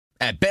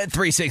At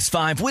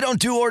Bet365, we don't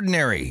do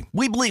ordinary.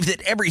 We believe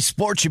that every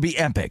sport should be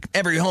epic.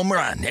 Every home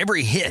run,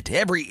 every hit,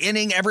 every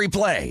inning, every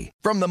play.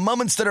 From the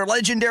moments that are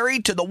legendary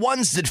to the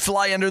ones that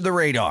fly under the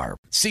radar.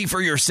 See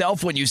for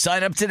yourself when you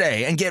sign up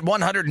today and get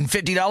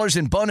 $150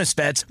 in bonus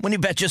bets when you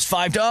bet just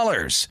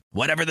 $5.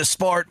 Whatever the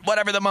sport,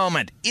 whatever the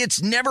moment,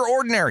 it's never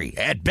ordinary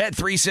at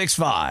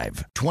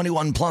Bet365.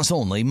 21 plus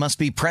only. Must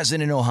be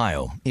present in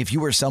Ohio. If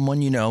you or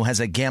someone you know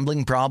has a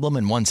gambling problem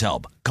and wants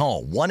help,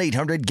 call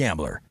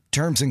 1-800-GAMBLER.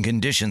 Terms and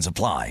conditions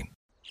apply.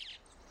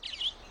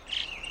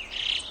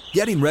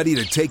 Getting ready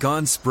to take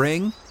on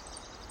spring?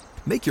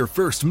 Make your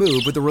first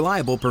move with the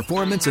reliable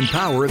performance and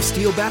power of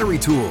Steel battery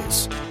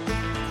tools.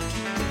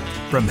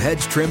 From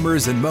hedge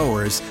trimmers and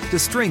mowers to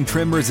string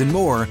trimmers and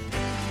more,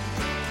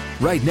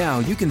 right now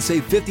you can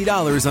save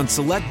 $50 on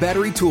select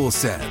battery tool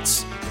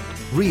sets.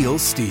 Real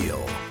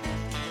Steel.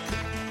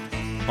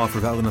 Offer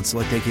valid on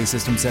select AK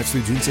system sets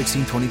through June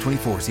 16,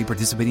 2024. See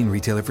participating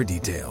retailer for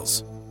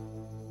details.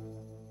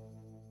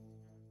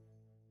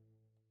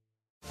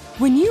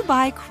 When you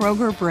buy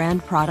Kroger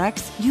brand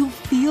products, you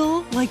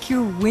feel like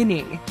you're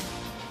winning.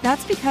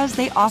 That's because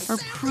they offer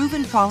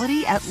proven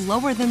quality at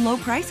lower than low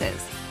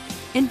prices.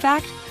 In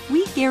fact,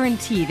 we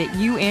guarantee that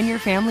you and your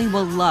family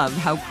will love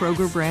how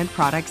Kroger brand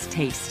products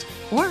taste,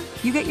 or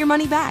you get your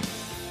money back.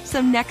 So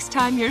next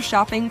time you're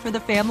shopping for the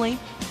family,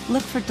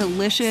 look for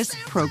delicious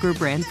Kroger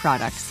brand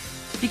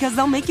products, because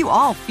they'll make you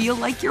all feel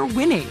like you're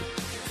winning.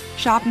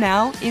 Shop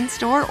now,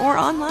 in-store, or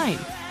online.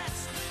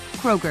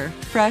 Kroger,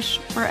 fresh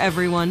for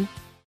everyone.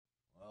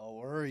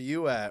 Where are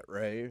you at,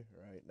 Ray,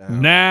 right now?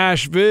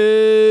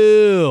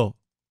 Nashville.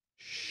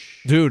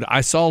 Dude,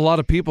 I saw a lot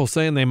of people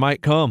saying they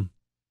might come.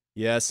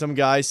 Yeah, some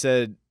guy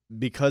said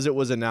because it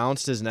was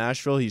announced as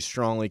Nashville, he's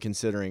strongly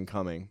considering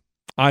coming.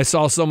 I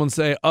saw someone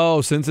say,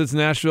 oh, since it's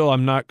Nashville,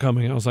 I'm not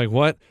coming. I was like,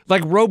 what?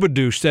 Like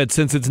Robadouche said,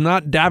 since it's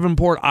not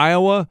Davenport,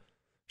 Iowa,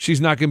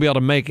 she's not going to be able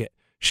to make it.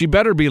 She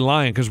better be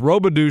lying, because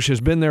Robadouche has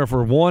been there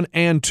for 1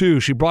 and 2.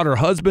 She brought her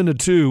husband to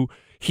 2.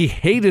 He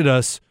hated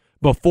us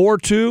before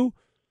 2.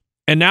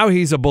 And now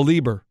he's a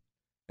believer.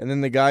 And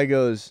then the guy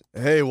goes,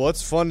 hey,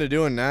 what's fun to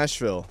do in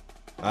Nashville?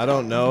 I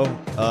don't know.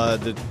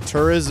 The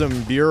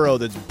tourism bureau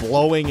that's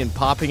blowing and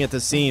popping at the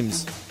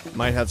seams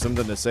might have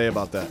something to say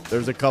about that.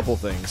 There's a couple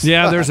things.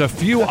 Yeah, there's a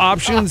few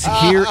options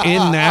here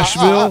in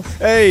Nashville.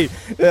 Hey,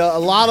 a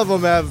lot of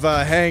them have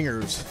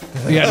hangars.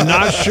 Yeah,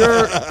 not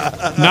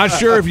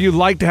sure if you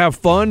like to have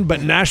fun,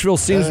 but Nashville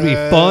seems to be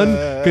fun,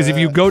 because if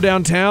you go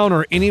downtown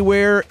or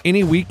anywhere,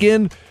 any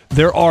weekend,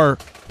 there are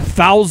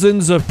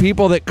thousands of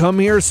people that come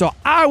here, so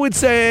I would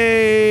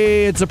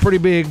say it's a pretty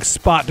big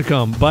spot to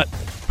come. But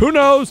who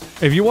knows?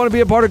 If you want to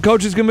be a part of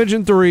Coaches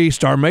Convention 3,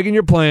 start making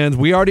your plans.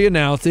 We already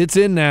announced it's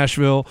in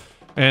Nashville.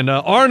 And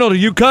Arnold, are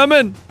you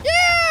coming? Yeah,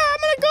 I'm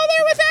going to go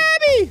there with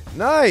Abby.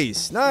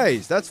 Nice.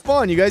 That's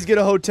fun. You guys get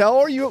a hotel,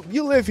 or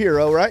you live here,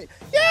 oh, right?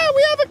 Yeah,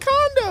 we have a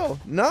condo.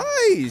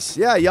 Nice.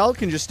 Yeah, y'all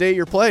can just stay at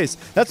your place.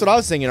 That's what I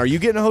was thinking. Are you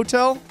getting a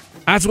hotel?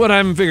 That's what I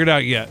haven't figured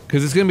out yet,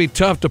 because it's going to be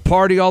tough to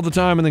party all the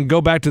time and then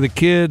go back to the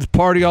kids,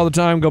 party all the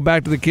time, go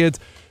back to the kids.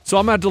 So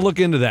I'm going to have to look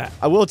into that.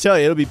 I will tell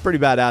you, it'll be pretty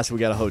badass if we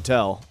got a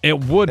hotel. It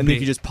would and be. And you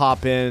can just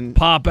pop in.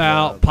 Pop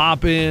out,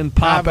 pop in,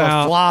 pop out.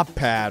 Have a flop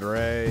pad,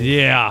 Ray.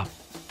 Yeah.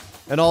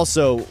 And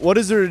also, what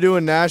is there to do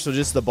in Nashville?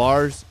 Just the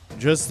bars?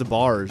 Just the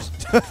bars.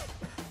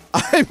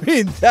 I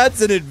mean,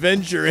 that's an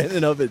adventure in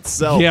and of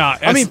itself. Yeah.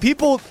 I mean,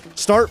 people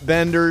start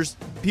benders.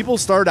 People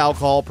start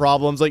alcohol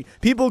problems. Like,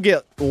 people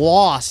get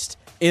lost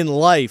in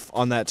life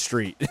on that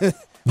street.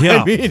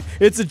 Yeah. I mean,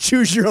 it's a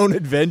choose-your-own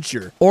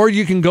adventure. Or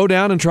you can go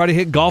down and try to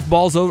hit golf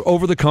balls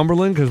over the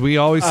Cumberland, because we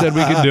always said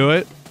we could do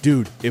it.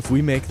 Dude, if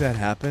we make that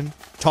happen,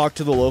 talk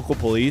to the local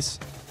police.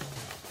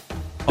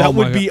 That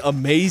would be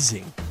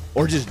amazing.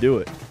 Or just do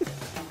it.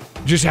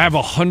 Just have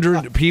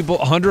 100 people,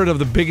 100 of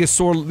the biggest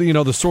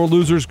the sore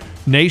losers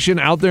nation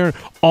out there,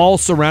 all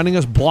surrounding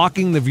us,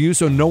 blocking the view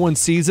so no one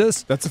sees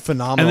us. That's a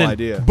phenomenal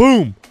idea.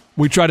 Boom!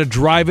 We try to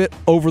drive it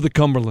over the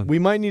Cumberland. We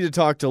might need to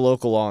talk to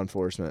local law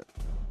enforcement.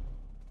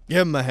 Give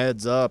them a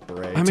heads up,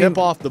 Ray. I mean, tip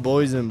off the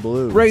boys in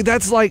blue. Ray,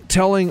 that's like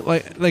telling,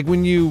 like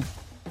when you,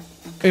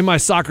 in my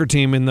soccer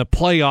team, in the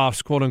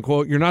playoffs, quote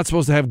unquote, you're not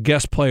supposed to have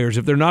guest players.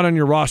 If they're not on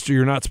your roster,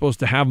 you're not supposed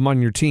to have them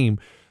on your team.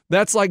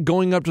 That's like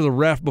going up to the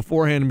ref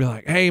beforehand and be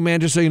like, hey, man,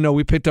 just so you know,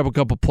 we picked up a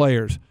couple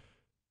players.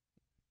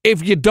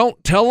 If you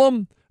don't tell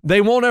them,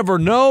 they won't ever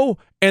know,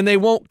 and they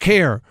won't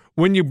care.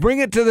 When you bring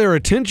it to their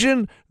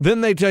attention, then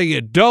they tell you,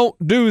 don't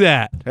do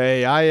that.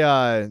 Hey,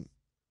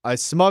 I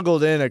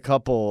smuggled in a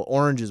couple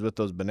oranges with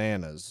those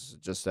bananas,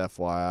 just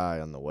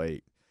FYI on the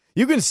weight.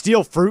 You can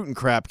steal fruit and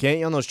crap, can't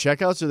you, on those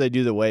checkouts, or they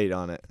do the weight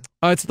on it?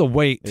 It's the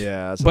weight.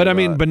 Yeah. That's but, I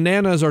mean,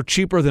 bananas are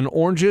cheaper than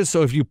oranges,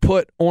 so if you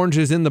put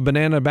oranges in the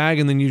banana bag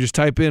and then you just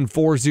type in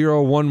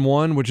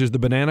 4011, which is the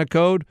banana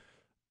code,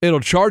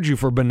 it'll charge you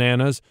for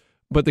bananas,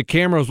 but the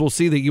cameras will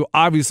see that you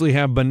obviously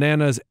have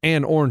bananas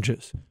and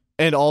oranges.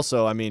 And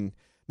also, I mean,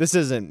 this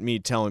isn't me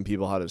telling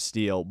people how to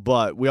steal,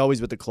 but we always,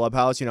 with the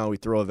clubhouse, you know, we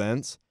throw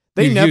events.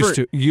 They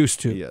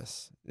used to.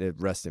 Yes.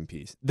 Rest in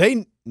peace.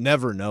 They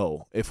never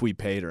know if we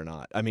paid or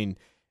not. I mean,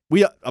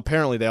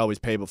 Apparently they always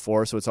pay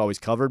before, so it's always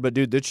covered. But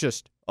dude, it's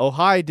just, oh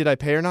hi, did I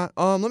pay or not?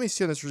 Let me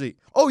see on this receipt.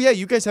 Oh yeah,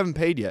 you guys haven't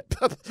paid yet.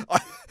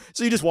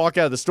 So you just walk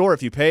out of the store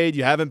if you paid,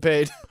 you haven't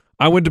paid.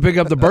 I went to pick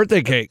up the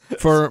birthday cake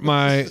for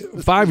my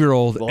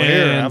 5-year-old. Well,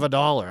 here, have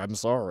 $1. I'm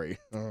sorry.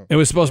 It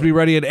was supposed to be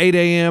ready at 8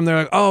 a.m. They're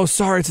like, oh,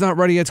 sorry, it's not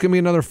ready yet. It's going to be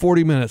another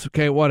 40 minutes.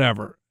 Okay,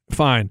 whatever.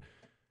 Fine.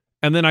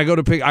 And then I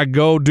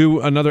go do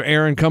another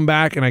errand, come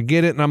back, and I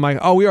get it, and I'm like,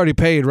 oh, we already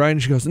paid, right?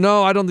 And she goes,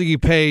 no, I don't think you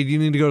paid. You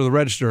need to go to the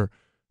register.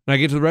 And I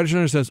get to the register,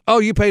 and it says, oh,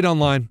 you paid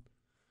online.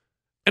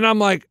 And I'm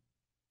like,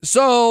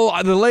 so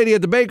the lady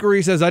at the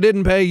bakery says I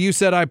didn't pay. You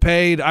said I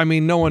paid. I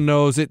mean, no one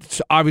knows.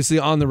 It's obviously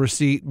on the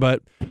receipt,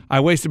 but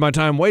I wasted my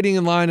time waiting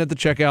in line at the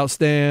checkout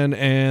stand,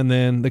 and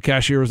then the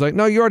cashier was like,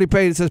 no, you already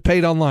paid. It says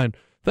paid online.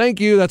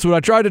 Thank you. That's what I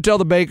tried to tell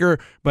the baker,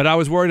 but I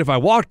was worried if I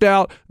walked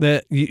out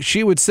that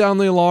she would sound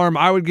the alarm,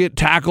 I would get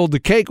tackled,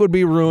 the cake would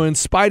be ruined,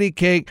 Spidey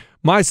cake,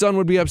 my son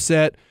would be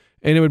upset,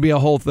 and it would be a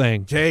whole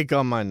thing. Cake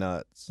on my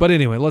nuts. But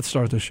anyway, let's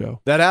start the show.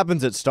 That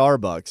happens at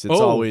Starbucks. It's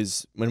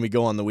always, when we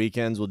go on the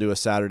weekends, we'll do a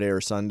Saturday or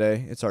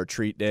Sunday. It's our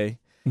treat day.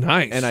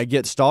 Nice. And I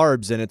get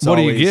Starbs, and it's What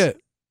always... do you get?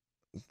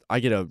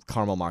 I get a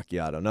caramel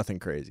macchiato. Nothing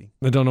crazy.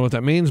 I don't know what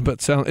that means,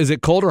 but is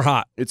it cold or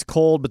hot? It's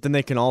cold, but then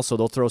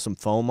they'll throw some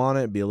foam on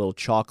it. It'd be a little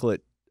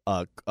chocolate,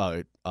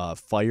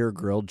 fire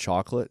grilled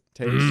chocolate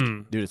taste.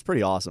 Dude, it's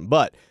pretty awesome.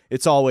 But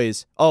it's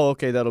always,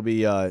 that'll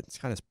be, it's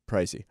kind of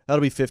pricey.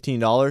 That'll be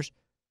 $15.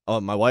 Oh,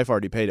 my wife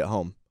already paid at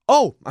home.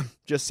 Oh, I'm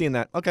just seeing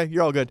that. Okay,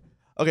 you're all good.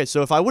 Okay,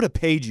 so if I would have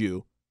paid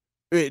you,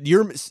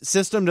 your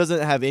system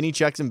doesn't have any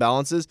checks and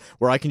balances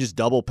where I can just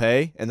double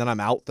pay and then I'm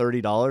out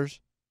 $30.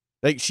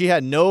 Like, she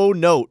had no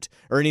note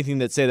or anything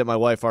that say that my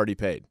wife already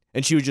paid.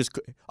 And she was just,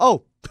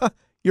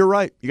 you're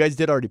right. You guys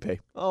did already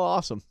pay. Oh,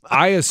 awesome.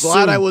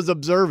 Glad I was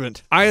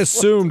observant. I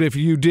assumed if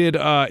you did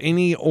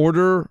any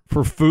order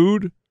for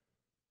food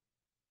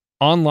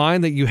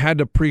online that you had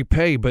to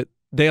prepay, but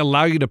they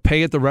allow you to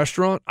pay at the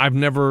restaurant. I've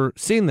never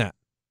seen that.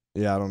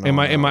 Yeah, I don't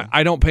know.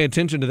 I don't pay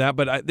attention to that,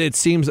 but it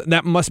seems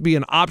that must be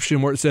an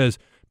option where it says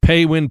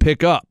pay when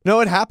pick up. No,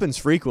 it happens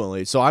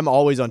frequently, so I'm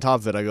always on top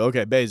of it. I go,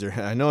 okay, Baser,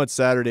 I know it's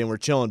Saturday and we're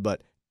chilling,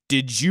 but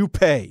did you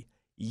pay?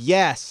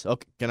 Yes.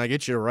 Okay, can I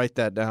get you to write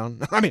that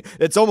down? I mean,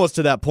 it's almost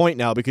to that point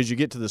now because you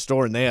get to the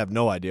store and they have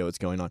no idea what's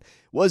going on.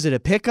 Was it a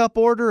pickup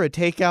order, a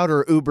takeout,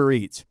 or Uber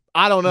Eats?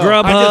 I don't know.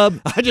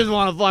 Grubhub. I just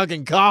want a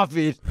fucking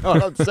coffee. You know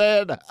what I'm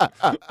saying?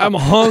 I'm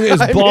hung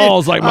as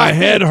balls. My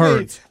head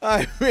hurts.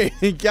 I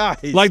mean,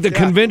 guys. Like the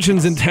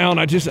conventions in town.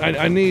 I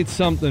need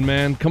something,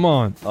 man. Come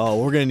on.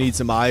 Oh, we're going to need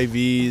some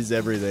IVs,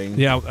 everything.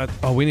 Yeah.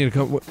 We need to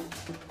come.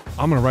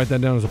 I'm going to write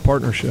that down as a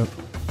partnership.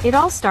 It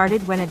all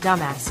started when a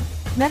dumbass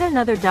met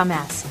another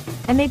dumbass,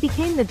 and they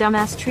became the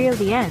dumbass trio.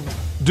 The end.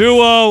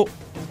 Duo.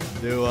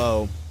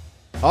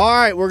 All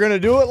right, we're going to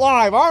do it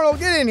live. Arnold,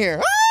 get in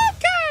here.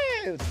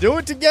 Let's do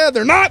it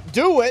together. Not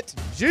do it.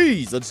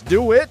 Jeez, let's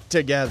do it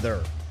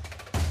together.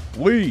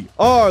 We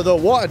are the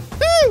 1,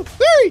 2,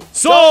 3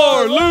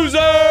 Sore Losers!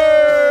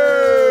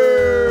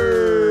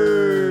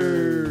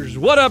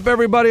 What up,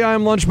 everybody?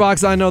 I'm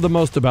Lunchbox. I know the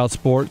most about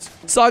sports,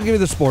 so I'll give you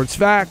the sports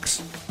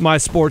facts, my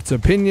sports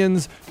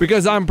opinions,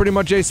 because I'm pretty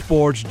much a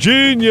sports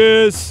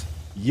genius.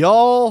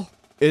 Y'all,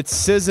 it's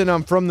Sizzin.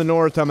 I'm from the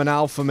north. I'm an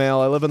alpha male.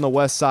 I live on the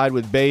west side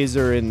with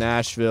Baser in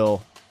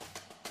Nashville.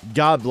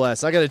 God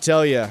bless. I got to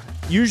tell you,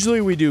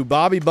 usually we do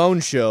Bobby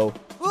Bones Show,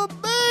 the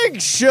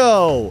big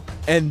show,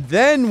 and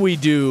then we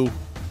do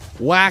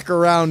Whack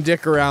Around,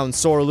 Dick Around,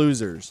 Sore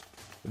Losers.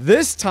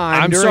 This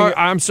time,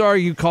 I'm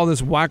sorry you call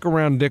this Whack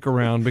Around, Dick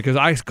Around, because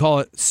I call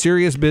it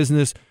serious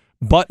business,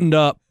 buttoned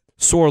up,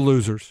 Sore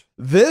Losers.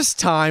 This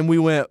time we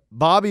went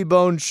Bobby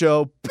Bones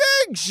Show,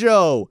 big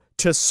show,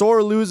 to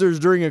Sore Losers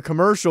during a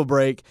commercial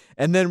break,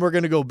 and then we're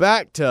going to go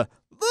back to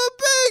the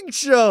big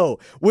show,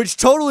 which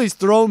totally's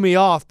thrown me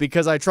off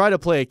because I try to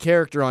play a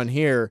character on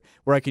here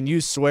where I can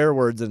use swear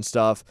words and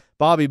stuff.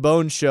 Bobby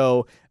Bones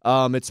Show,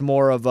 it's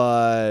more of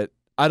a,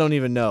 I don't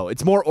even know.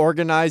 It's more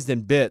organized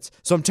in bits.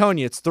 So I'm telling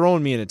you, it's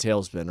throwing me in a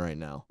tailspin right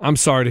now. I'm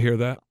sorry to hear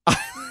that.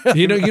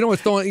 you know what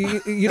throws me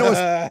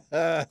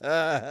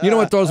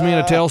in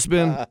a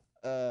tailspin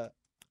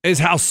is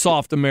how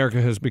soft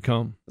America has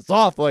become.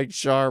 Soft like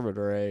Charmin,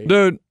 Ray.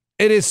 Dude,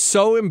 it is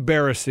so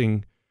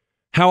embarrassing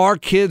how our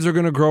kids are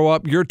going to grow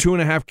up. Your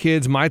 2.5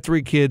 kids, my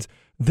 3 kids,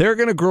 they're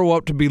going to grow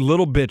up to be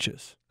little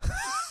bitches.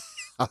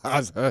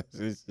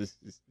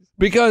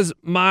 Because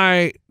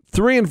my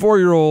 3 and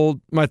 4-year-old,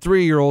 my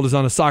 3-year-old is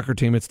on a soccer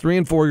team. It's 3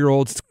 and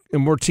 4-year-olds,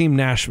 and we're Team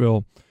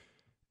Nashville.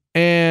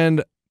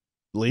 And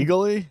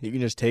legally, you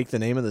can just take the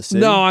name of the city?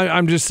 No,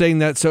 I'm just saying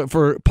that so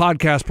for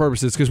podcast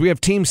purposes, because we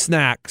have Team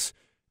Snacks,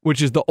 which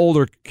is the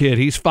older kid.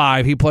 He's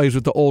 5. He plays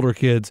with the older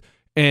kids.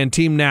 And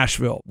Team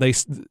Nashville. They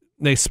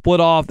split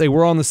off. They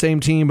were on the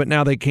same team, but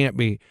now they can't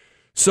be.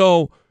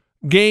 So,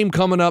 game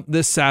coming up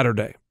this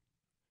Saturday.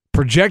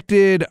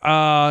 Projected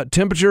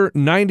temperature,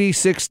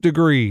 96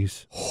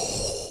 degrees.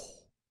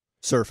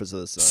 Surface of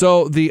the sun.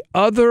 So, the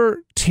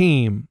other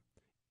team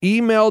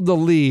emailed the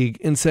league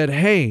and said,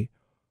 hey,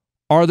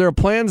 are there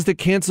plans to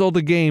cancel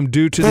the game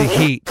due to the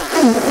heat?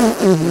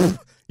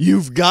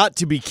 You've got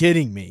to be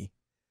kidding me.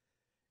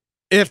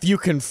 If you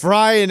can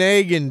fry an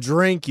egg and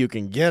drink, you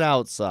can get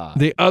outside.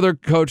 The other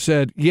coach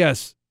said,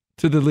 yes,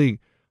 to the league.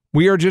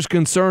 We are just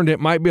concerned it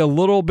might be a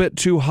little bit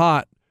too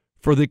hot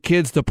for the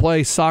kids to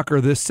play soccer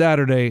this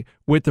Saturday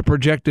with the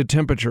projected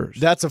temperatures.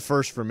 That's a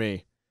first for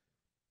me.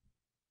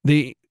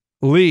 The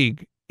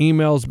league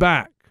emails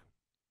back,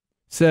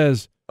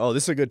 says, oh,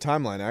 this is a good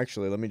timeline,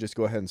 actually. Let me just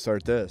go ahead and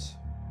start this.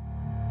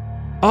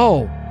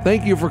 oh,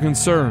 thank you for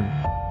concern.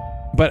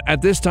 But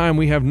at this time,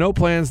 we have no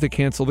plans to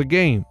cancel the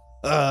game.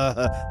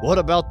 What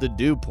about the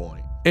dew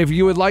point? If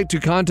you would like to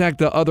contact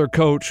the other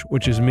coach,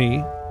 which is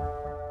me,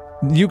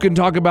 you can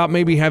talk about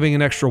maybe having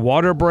an extra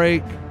water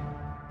break,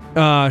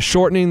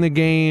 shortening the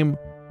game.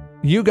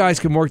 You guys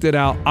can work that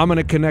out. I'm going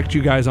to connect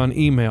you guys on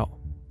email.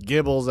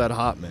 Gibbles at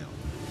Hotmail.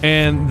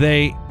 And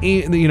they,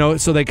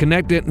 so they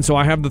connect it, and so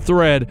I have the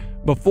thread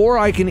before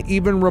I can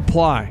even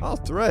reply. Oh,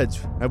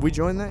 Threads. Have we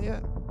joined that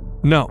yet?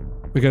 No,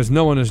 because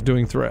no one is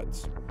doing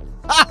Threads.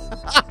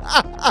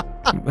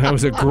 That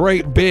was a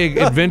great big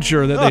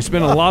adventure that they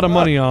spent a lot of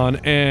money on,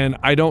 and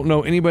I don't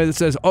know anybody that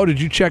says, oh, did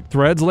you check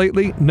Threads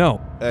lately?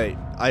 No. Hey,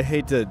 I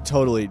hate to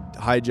totally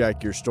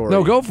hijack your story.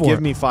 No, go for it.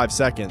 Give me 5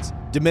 seconds.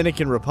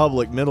 Dominican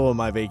Republic, middle of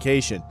my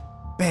vacation.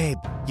 Babe,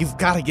 you've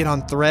got to get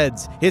on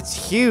Threads.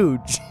 It's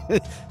huge.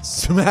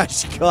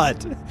 Smash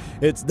cut.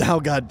 It's now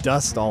got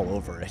dust all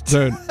over it.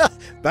 Dude.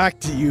 Back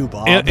to you,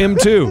 Bob.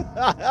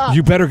 M2,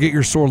 you better get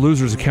your Sore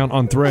Losers account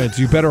on Threads.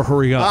 You better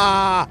hurry up.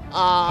 All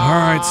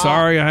right,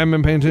 sorry, I haven't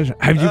been paying attention.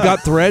 Have you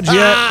got Threads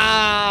yet?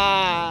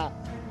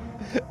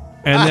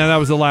 And then that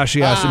was the last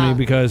she asked of me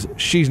because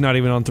she's not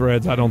even on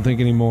Threads, I don't think,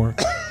 anymore.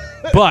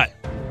 But,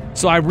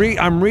 so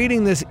I'm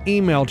reading this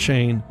email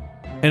chain,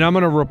 and I'm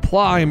going to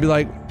reply and be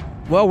like,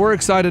 well, we're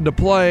excited to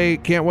play.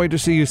 Can't wait to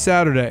see you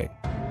Saturday.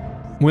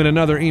 When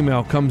another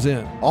email comes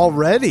in.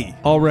 Already?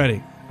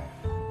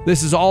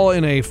 This is all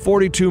in a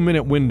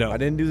 42-minute window. I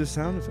didn't do the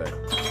sound effect.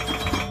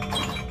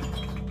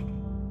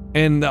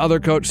 And the other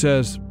coach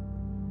says,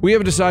 we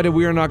have decided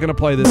we are not going to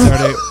play this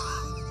Saturday.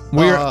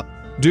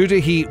 Due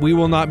to heat, we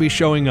will not be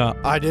showing up.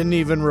 I didn't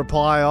even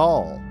reply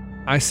all.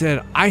 I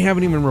said, I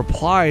haven't even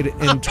replied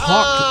and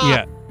talked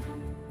yet.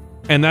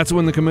 And that's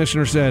when the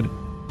commissioner said,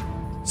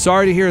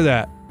 sorry to hear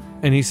that.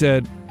 And he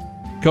said,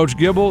 Coach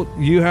Gibble,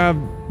 you have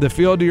the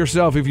field to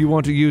yourself if you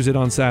want to use it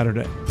on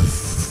Saturday.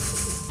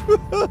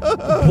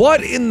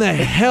 What in the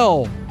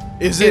hell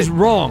is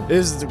wrong?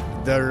 Is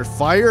there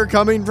fire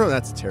coming from?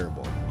 That's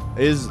terrible.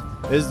 Is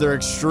there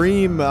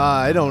extreme,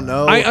 I don't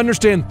know. I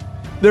understand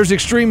there's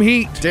extreme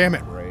heat. Damn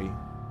it, Ray.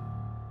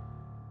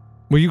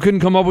 Well, you couldn't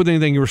come up with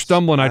anything. You were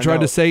stumbling. I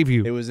tried to save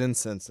you. It was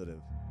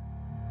insensitive.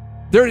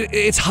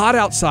 It's hot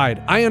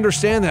outside. I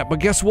understand that. But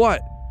guess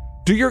what?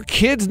 Do your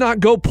kids not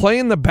go play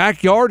in the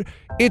backyard?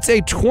 It's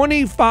a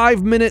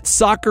 25-minute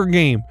soccer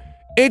game.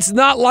 It's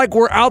not like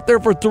we're out there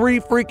for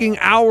 3 freaking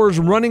hours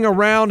running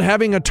around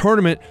having a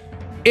tournament.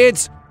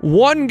 It's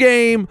one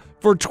game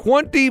for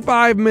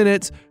 25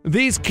 minutes.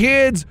 These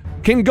kids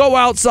can go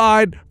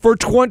outside for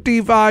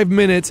 25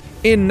 minutes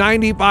in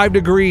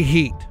 95-degree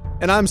heat.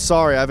 And I'm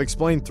sorry, I've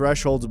explained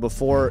thresholds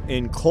before.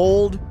 In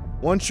cold,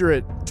 once you're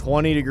at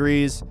 20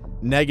 degrees,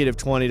 negative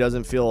 20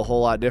 doesn't feel a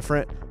whole lot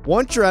different.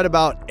 Once you're at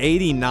about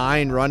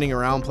 89 running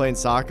around playing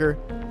soccer,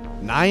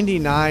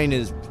 99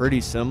 is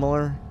pretty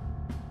similar.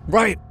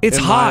 Right. It's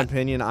in hot. In my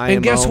opinion,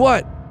 And guess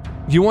what?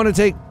 You want to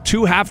take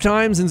 2 half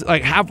times and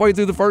like halfway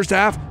through the first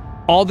half,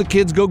 all the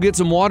kids go get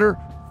some water?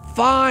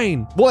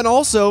 Fine. Well, and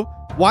also,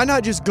 why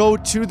not just go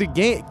to the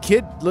game?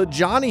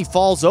 Johnny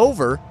falls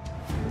over,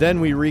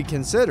 then we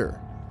reconsider.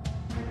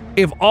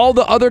 If all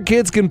the other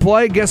kids can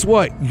play, guess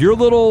what? Your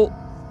little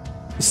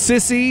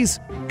sissies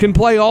can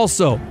play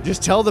also.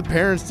 Just tell the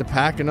parents to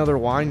pack another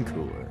wine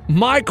cooler.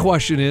 My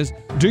question is,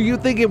 do you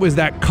think it was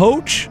that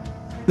coach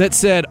that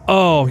said,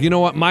 oh, you know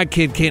what, my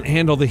kid can't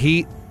handle the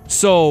heat,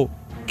 so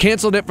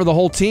canceled it for the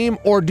whole team?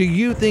 Or do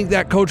you think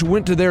that coach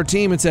went to their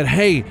team and said,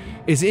 hey,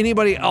 is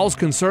anybody else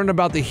concerned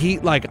about the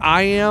heat like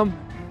I am?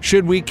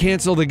 Should we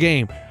cancel the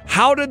game?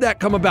 How did that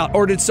come about?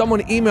 Or did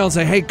someone email and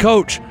say, hey,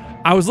 coach,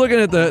 I was looking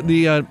at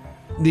the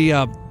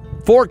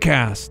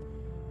forecast,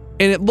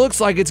 and it looks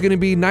like it's going to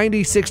be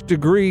 96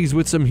 degrees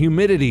with some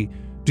humidity.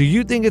 Do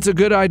you think it's a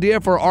good idea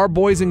for our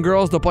boys and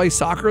girls to play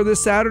soccer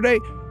this Saturday?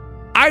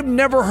 I've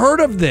never heard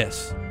of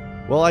this.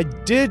 Well, I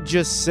did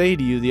just say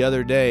to you the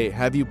other day,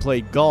 have you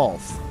played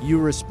golf? You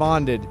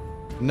responded,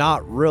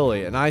 not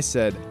really. And I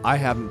said, I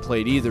haven't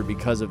played either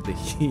because of the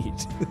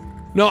heat.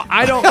 No,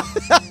 I don't.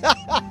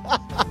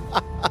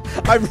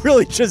 I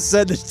really just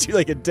said this to you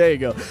like a day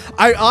ago.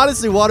 I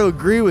honestly want to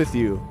agree with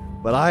you,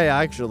 but I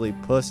actually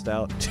pussed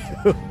out too.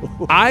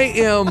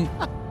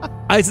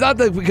 It's not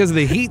that because of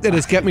the heat that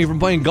has kept me from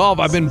playing golf.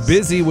 I've been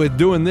busy with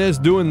doing this,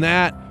 doing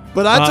that.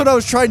 But that's what I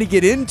was trying to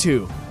get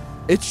into.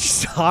 It's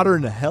just hotter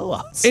than hell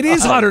outside. It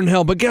is hotter than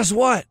hell, but guess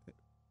what?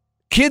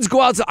 Kids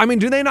go outside. I mean,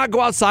 do they not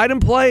go outside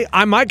and play?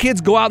 My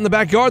kids go out in the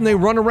backyard and they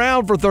run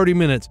around for 30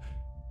 minutes.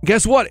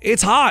 Guess what?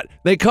 It's hot.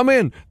 They come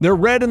in. They're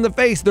red in the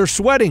face. They're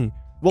sweating.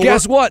 Well,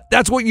 Guess what?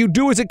 That's what you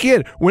do as a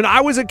kid. When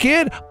I was a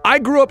kid, I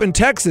grew up in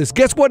Texas.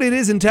 Guess what it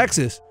is in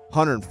Texas?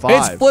 105.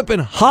 It's flipping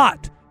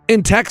hot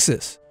in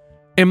Texas.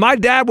 And my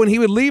dad, when he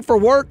would leave for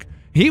work,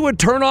 he would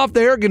turn off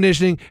the air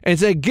conditioning and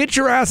say, get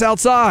your ass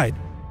outside.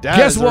 Dad,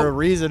 Guess is what? there a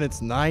reason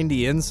it's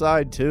 90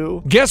 inside,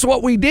 too? Guess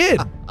what we did?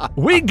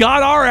 We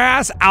got our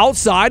ass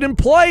outside and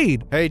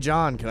played. Hey,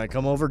 John, can I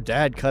come over?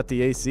 Dad cut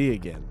the AC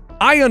again.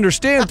 I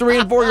understand 3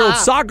 and 4 year old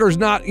soccer's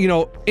not,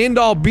 end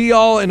all be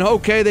all and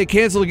okay, they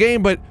cancel the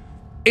game, but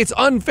it's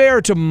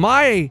unfair to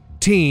my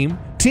team,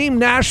 Team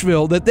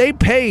Nashville, that they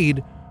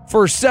paid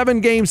for a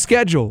 7-game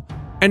schedule,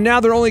 and now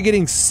they're only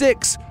getting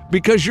 6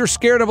 because you're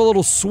scared of a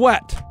little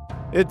sweat.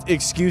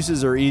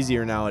 Excuses are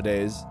easier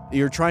nowadays.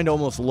 You're trying to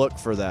almost look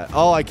for that.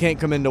 Oh, I can't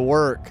come into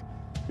work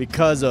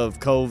because of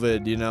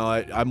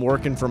COVID. I'm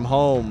working from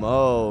home.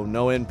 Oh,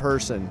 no in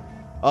person.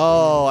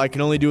 Oh, I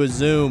can only do a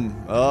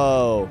Zoom.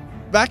 Oh.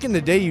 Back in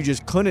the day, you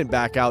just couldn't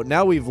back out.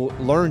 Now we've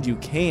learned you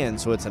can,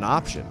 so it's an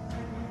option.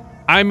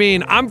 I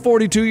mean, I'm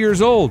 42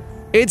 years old.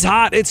 It's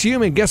hot. It's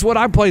humid. Guess what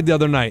I played the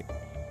other night?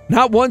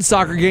 Not 1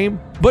 soccer game,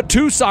 but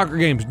 2 soccer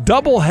games.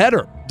 Double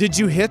header. Did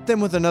you hit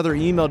them with another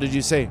email? Did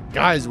you say,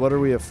 guys, what are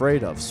we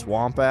afraid of?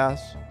 Swamp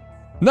ass?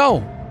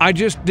 No, I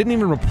just didn't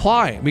even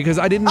reply because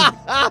I didn't.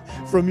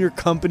 From your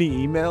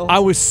company email? I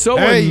was so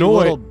hey,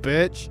 annoyed. You little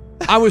bitch.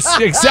 I was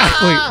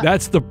exactly.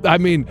 That's the. I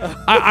mean,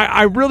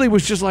 I really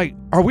was just like,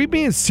 are we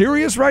being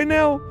serious right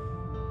now?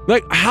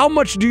 Like, how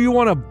much do you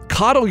want to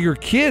coddle your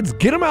kids?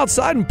 Get them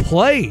outside and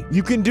play.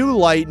 You can do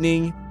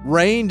lightning.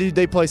 Rain, did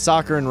they play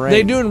soccer in rain?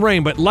 They do in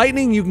rain, but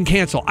lightning you can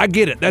cancel. I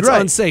get it. That's right.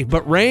 Unsafe.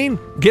 But rain,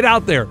 get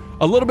out there.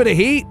 A little bit of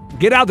heat,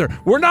 get out there.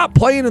 We're not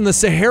playing in the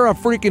Sahara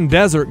freaking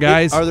desert,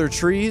 guys. Are there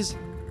trees?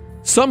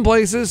 Some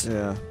places,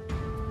 Yeah.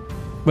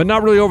 but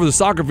not really over the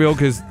soccer field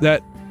because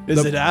that.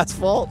 Is it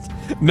asphalt?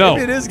 No.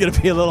 Maybe it is going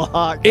to be a little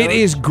hot. It Coach.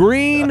 is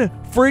green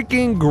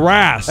freaking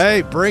grass.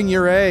 Hey, bring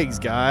your eggs,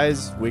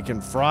 guys. We can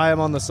fry them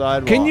on the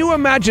sidewalk. Can you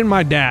imagine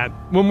my dad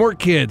when we're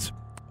kids?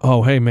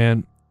 Oh, hey,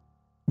 man.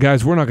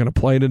 Guys, we're not going to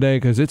play today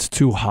because it's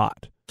too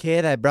hot.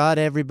 Kid, I brought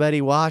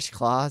everybody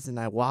washcloths and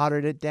I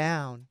watered it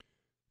down.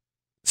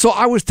 So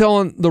I was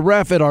telling the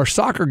ref at our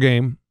soccer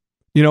game,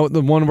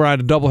 the one where I had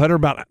a doubleheader,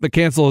 about the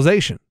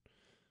cancelization.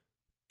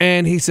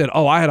 And he said,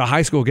 oh, I had a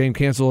high school game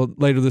canceled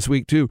later this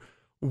week too.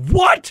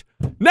 What?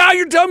 Now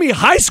you're telling me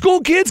high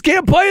school kids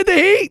can't play in the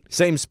heat?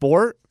 Same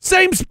sport?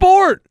 Same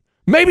sport.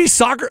 Maybe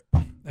soccer.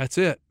 That's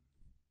it.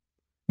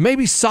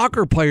 Maybe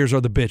soccer players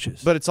are the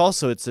bitches. But it's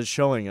just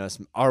showing us,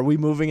 are we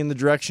moving in the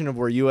direction of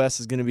where U.S.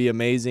 is going to be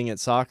amazing at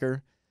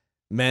soccer?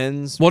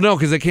 Men's? Well, no,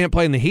 because they can't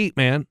play in the heat,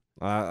 man.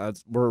 We're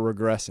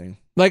regressing.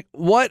 Like,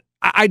 what?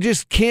 I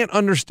just can't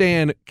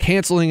understand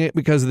canceling it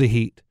because of the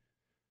heat.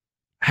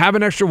 Have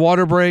an extra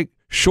water break,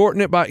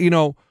 shorten it by,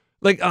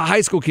 like a high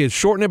school kids,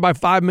 shorten it by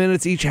 5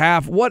 minutes each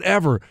half,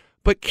 whatever.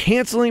 But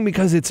canceling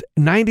because it's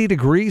 90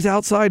 degrees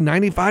outside,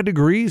 95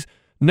 degrees,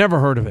 never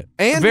heard of it.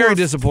 And very we're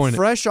disappointed.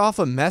 Fresh off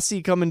of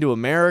Messi coming to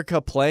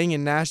America, playing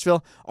in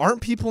Nashville,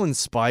 aren't people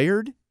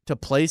inspired to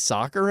play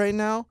soccer right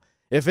now?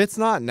 If it's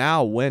not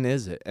now, when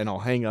is it? And I'll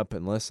hang up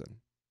and listen.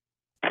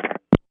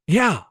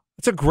 Yeah,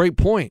 that's a great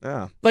point.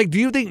 Yeah. Like, do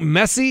you think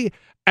Messi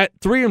at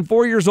 3 and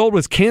 4 years old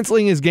was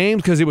canceling his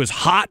games because it was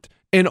hot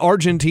in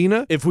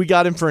Argentina? If we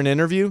got him for an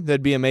interview,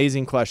 that'd be an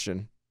amazing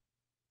question.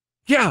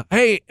 Yeah.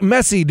 Hey,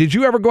 Messi, did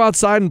you ever go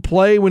outside and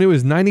play when it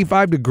was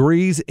 95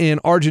 degrees in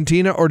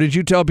Argentina? Or did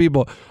you tell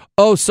people,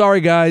 oh, sorry,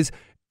 guys,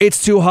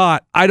 it's too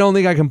hot. I don't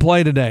think I can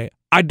play today.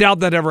 I doubt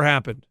that ever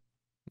happened.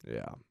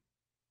 Yeah.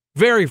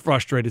 Very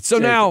frustrated. So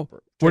now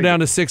we're down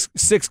to six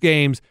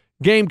games.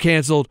 Game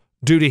canceled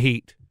due to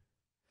heat.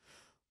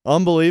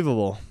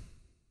 Unbelievable.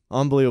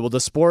 The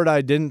sport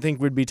I didn't think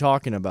we'd be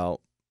talking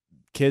about,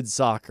 kids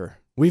soccer.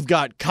 We've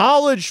got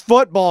college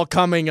football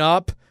coming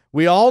up.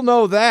 We all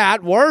know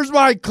that. Where's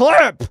my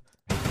clip?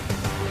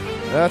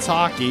 That's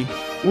hockey.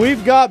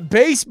 We've got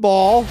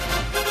baseball.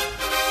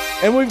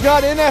 And we've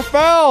got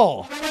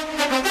NFL.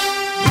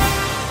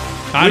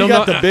 We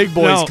got the big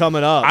boys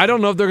coming up. I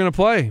don't know if they're going to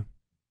play.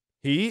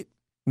 Heat?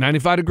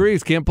 95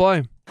 degrees. Can't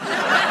play.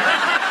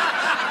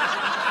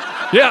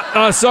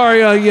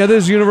 Sorry.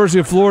 This is University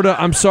of Florida.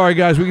 I'm sorry,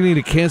 guys. We need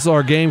to cancel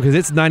our game because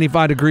it's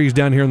 95 degrees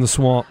down here in the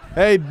swamp.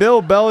 Hey,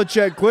 Bill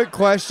Belichick, quick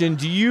question.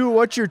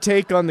 What's your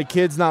take on the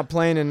kids not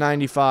playing in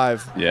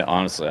 95? Yeah,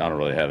 honestly, I don't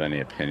really have any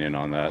opinion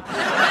on that.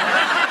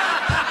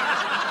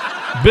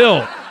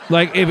 Bill,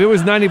 like, if it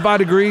was 95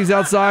 degrees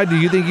outside, do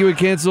you think you would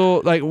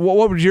cancel? Like,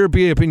 what would your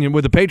opinion?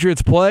 Would the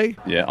Patriots play?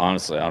 Yeah,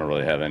 honestly, I don't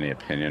really have any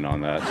opinion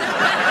on that.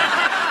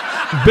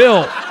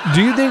 Bill,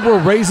 do you think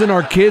we're raising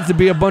our kids to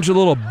be a bunch of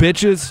little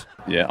bitches?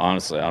 Yeah,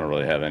 honestly, I don't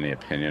really have any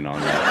opinion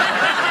on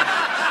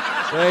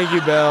that. Thank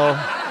you, Bill.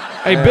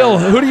 Hey, Bill,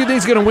 who do you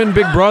think's going to win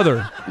Big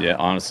Brother? Yeah,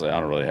 honestly, I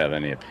don't really have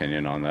any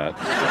opinion on that.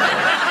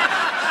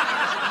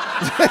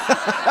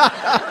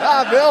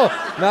 Bill,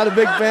 not a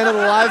big fan of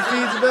the live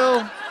feeds,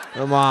 Bill?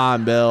 Come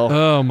on, Bill.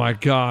 Oh, my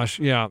gosh.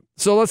 Yeah.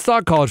 So let's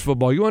talk college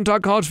football. You want to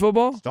talk college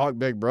football? Talk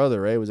Big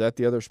Brother, eh? Was that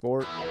the other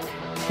sport?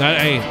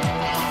 Hey,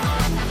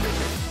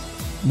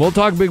 We'll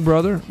talk Big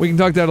Brother. We can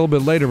talk that a little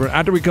bit later. But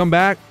after we come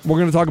back, we're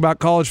going to talk about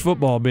college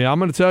football. I'm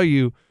going to tell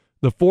you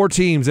the 4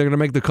 teams that are going to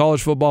make the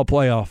college football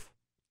playoff.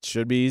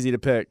 Should be easy to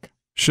pick.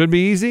 Should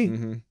be easy?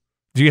 Mm-hmm.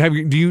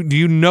 Do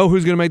you know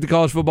who's going to make the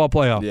college football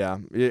playoff?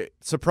 Yeah.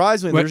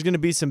 Surprisingly, there's going to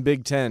be some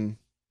Big Ten.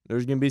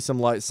 There's going to be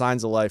some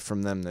signs of life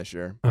from them this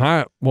year. All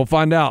right. We'll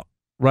find out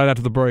right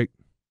after the break.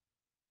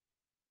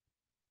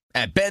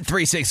 At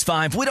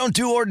Bet365, we don't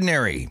do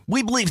ordinary.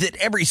 We believe that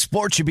every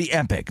sport should be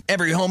epic.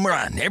 Every home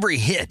run, every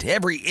hit,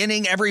 every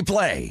inning, every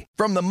play.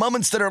 From the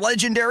moments that are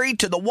legendary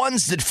to the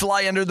ones that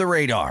fly under the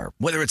radar.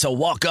 Whether it's a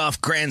walk-off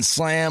grand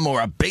slam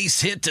or a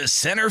base hit to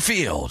center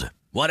field.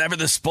 Whatever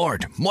the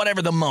sport,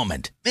 whatever the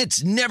moment.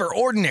 It's never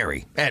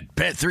ordinary at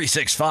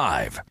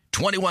Bet365.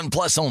 21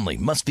 plus only.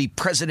 Must be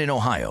present in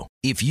Ohio.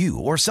 If you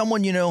or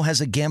someone you know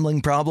has a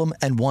gambling problem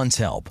and wants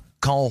help,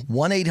 call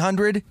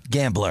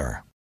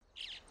 1-800-GAMBLER.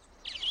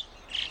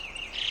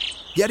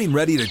 Getting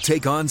ready to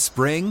take on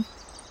spring?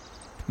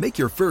 Make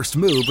your first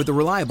move with the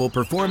reliable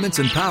performance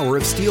and power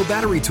of Steel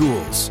battery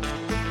tools.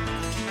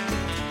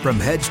 From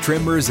hedge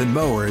trimmers and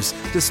mowers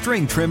to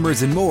string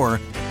trimmers and more,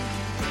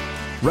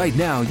 right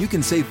now you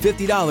can save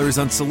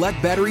 $50 on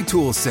select battery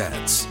tool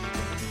sets.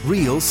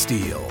 Real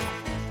Steel.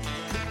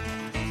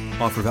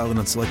 Offer valid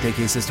on select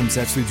AK system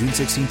sets through June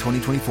 16,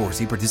 2024.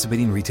 See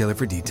participating retailer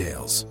for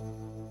details.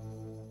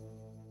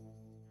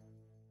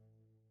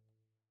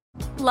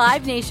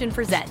 Live Nation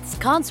presents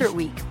Concert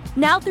Week.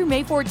 Now through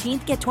May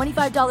 14th, get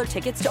 $25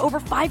 tickets to over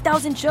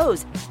 5,000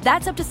 shows.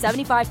 That's up to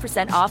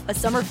 75% off a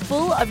summer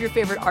full of your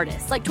favorite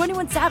artists like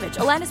 21 Savage,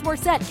 Alanis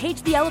Morissette,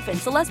 Cage the Elephant,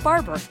 Celeste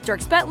Barber,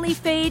 Dierks Bentley,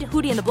 Fade,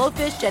 Hootie and the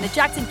Blowfish, Janet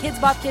Jackson, Kids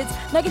Bop Kids,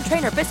 Meghan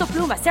Trainor, Peso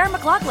Pluma, Sarah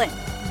McLachlan.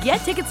 Get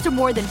tickets to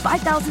more than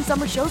 5,000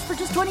 summer shows for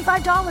just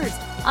 $25.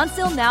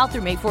 Until now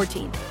through May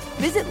 14th.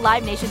 Visit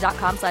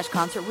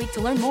LiveNation.com/Concert Week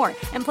to learn more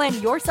and plan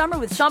your summer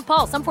with Sean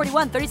Paul, Sum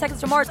 41, 30 Seconds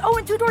to Mars,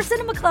 and Two Door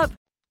Cinema Club.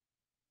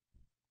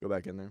 Go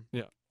back in there.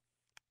 Yeah.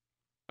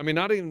 I mean,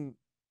 not even,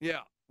 yeah.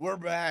 We're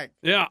back.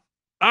 Yeah.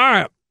 All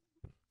right.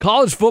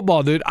 College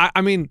football, dude.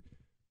 I mean,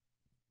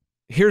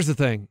 here's the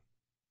thing.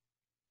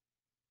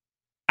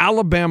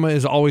 Alabama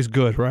is always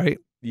good, right?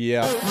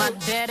 Yeah. My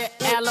daddy,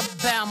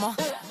 Alabama.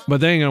 But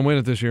they ain't going to win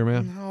it this year,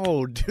 man.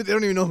 No, dude. They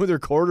don't even know who their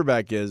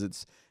quarterback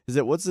is.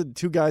 What's the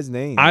 2 guys'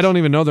 names? I don't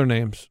even know their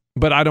names,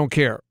 but I don't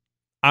care.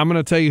 I'm going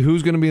to tell you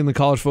who's going to be in the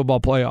college football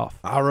playoff.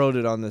 I wrote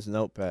it on this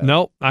notepad.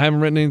 Nope. I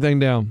haven't written anything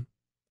down.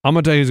 I'm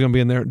going to tell you who's going to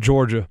be in there.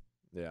 Georgia.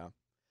 Yeah.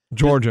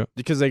 Georgia.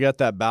 Because they got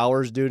that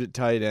Bowers dude at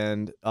tight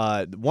end.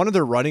 One of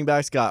their running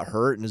backs got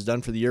hurt and is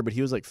done for the year, but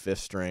he was like 5th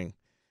string.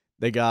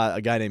 They got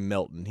a guy named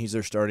Milton. He's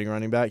their starting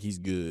running back. He's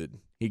good.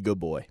 He's a good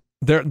boy.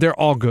 They're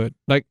all good.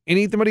 Like,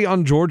 anybody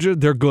on Georgia,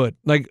 they're good.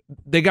 Like,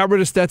 they got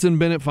rid of Stetson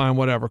Bennett, fine,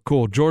 whatever.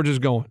 Cool. Georgia's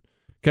going.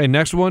 Okay,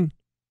 next one,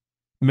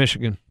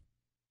 Michigan.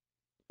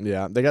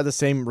 Yeah, they got the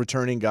same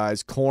returning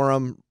guys,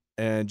 Corum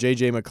and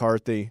J.J.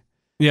 McCarthy.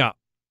 Yeah.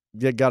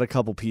 They got a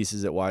couple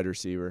pieces at wide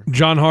receiver.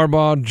 John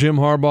Harbaugh, Jim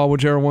Harbaugh,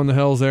 whichever one the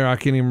hell's there. I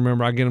can't even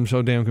remember. I get him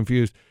so damn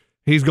confused.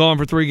 He's gone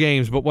for 3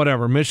 games, but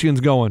whatever.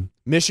 Michigan's going.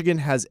 Michigan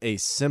has a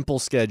simple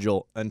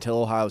schedule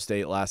until Ohio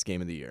State last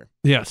game of the year.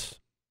 Yes.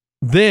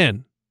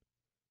 Then,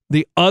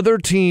 the other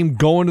team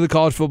going to the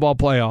college football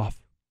playoff,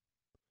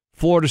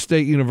 Florida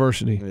State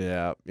University.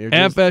 Yeah.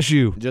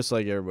 FSU. Just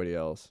like everybody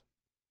else.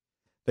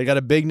 They got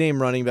a big-name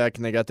running back,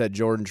 and they got that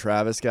Jordan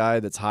Travis guy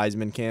that's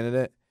Heisman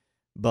candidate.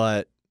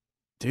 But,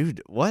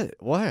 dude, what?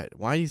 Why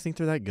do you think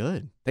they're that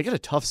good? They got a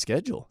tough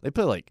schedule. They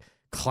play, like,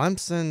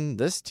 Clemson,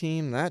 this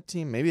team, that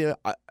team, maybe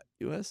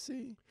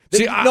USC.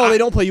 They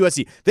don't play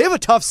USC. They have a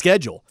tough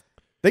schedule.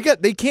 They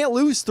can't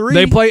lose 3.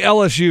 They play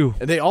LSU.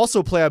 And they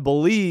also play, I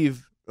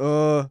believe,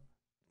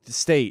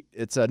 State.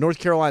 It's North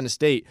Carolina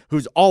State,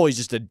 who's always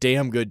just a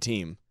damn good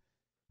team.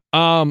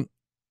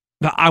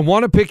 I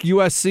want to pick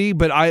USC,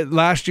 but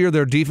last year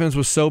their defense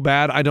was so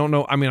bad. I don't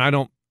know. I mean,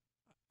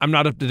 I'm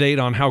not up to date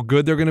on how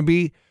good they're going to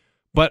be,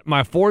 but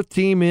my 4th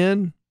team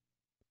in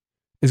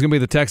is going to be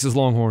the Texas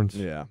Longhorns.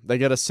 Yeah, they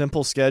got a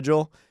simple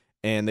schedule,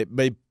 and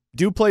they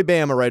do play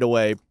Bama right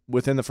away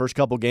within the first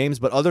couple games,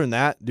 but other than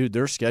that, dude,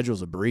 their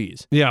schedule's a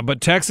breeze. Yeah,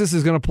 but Texas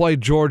is going to play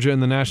Georgia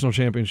in the national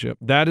championship.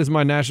 That is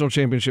my national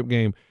championship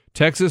game.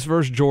 Texas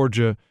versus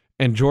Georgia,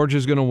 and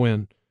Georgia's going to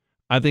win.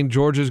 I think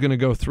Georgia's going to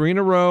go 3 in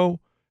a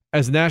row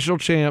as national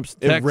champs.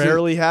 It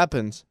rarely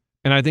happens.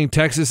 And I think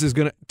Texas is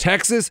going to –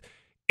 Texas,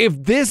 if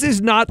this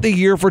is not the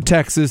year for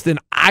Texas, then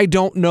I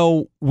don't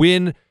know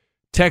when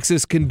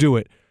Texas can do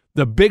it.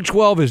 The Big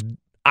 12 is,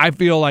 I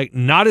feel like,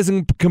 not as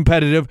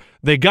competitive.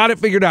 They got it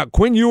figured out.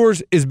 Quinn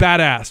Ewers is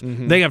badass.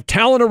 Mm-hmm. They have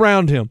talent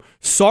around him.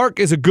 Sark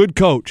is a good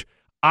coach.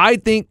 I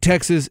think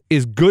Texas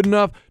is good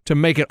enough to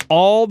make it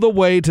all the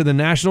way to the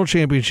national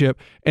championship,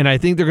 and I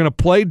think they're going to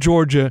play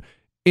Georgia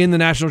in the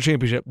national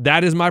championship.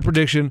 That is my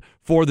prediction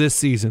for this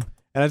season.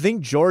 And I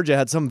think Georgia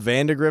had some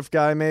Vandegrift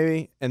guy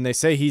maybe, and they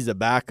say he's a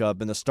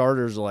backup, and the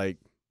starter's like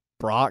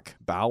Brock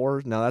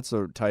Bowers. No, that's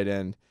a tight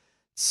end.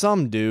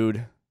 Some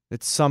dude.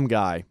 It's some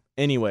guy.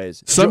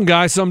 Anyways. Some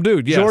guy, some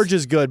dude, yes.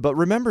 Georgia's good, but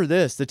remember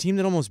this. The team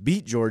that almost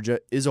beat Georgia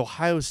is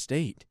Ohio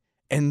State.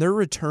 and they're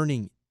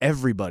returning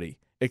everybody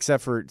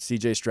except for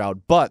C.J.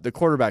 Stroud, but the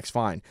quarterback's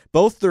fine.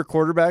 Both their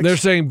quarterbacks... They're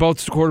saying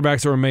both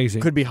quarterbacks are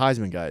amazing. Could be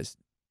Heisman guys.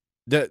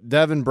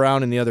 Devin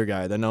Brown and the other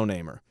guy, the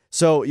no-namer.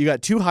 So you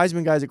got 2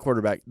 Heisman guys at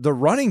quarterback. The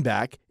running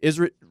back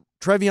is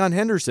Trevion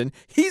Henderson.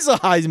 He's a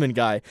Heisman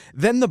guy.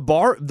 Then the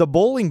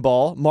bowling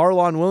ball,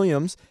 Marlon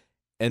Williams,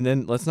 and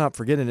then let's not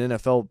forget an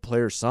NFL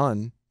player's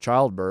son,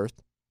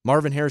 childbirth,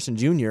 Marvin Harrison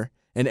Jr.,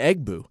 and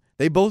Egbu.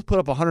 They both put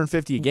up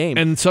 150 a game.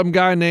 And some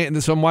guy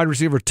named some wide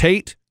receiver,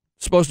 Tate,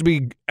 supposed to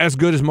be as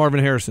good as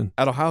Marvin Harrison.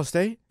 At Ohio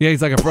State? Yeah,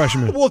 he's like a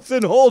freshman. Well,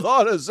 then hold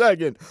on a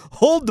second.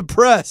 Hold the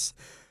press.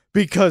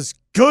 Because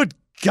good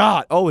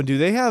God. Oh, and do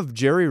they have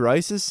Jerry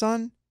Rice's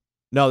son?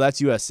 No,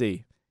 that's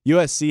USC.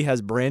 USC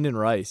has Brandon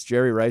Rice,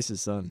 Jerry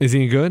Rice's son. Is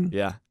he good?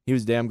 Yeah, he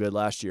was damn good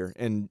last year.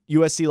 And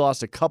USC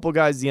lost a couple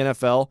guys to the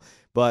NFL,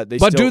 but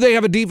do they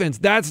have a defense?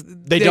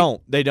 They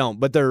don't.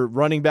 But their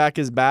running back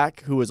is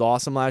back, who was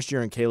awesome last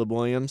year, and Caleb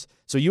Williams.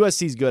 So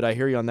USC's good. I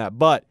hear you on that.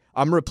 But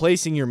I'm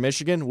replacing your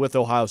Michigan with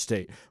Ohio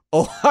State.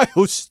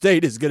 Ohio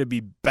State is going to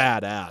be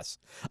badass.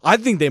 I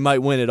think they might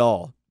win it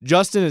all.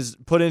 Justin has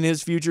put in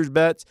his futures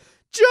bets.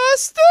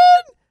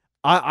 Justin!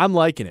 I'm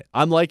liking it.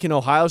 I'm liking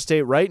Ohio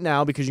State right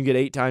now because you can get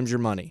 8 times your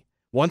money.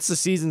 Once the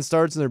season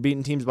starts and they're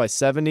beating teams by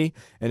 70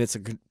 and it's a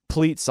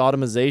complete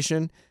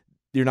sodomization,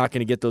 you're not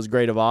going to get those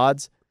great of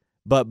odds.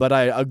 But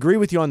I agree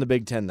with you on the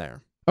Big Ten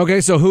there.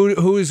 Okay, so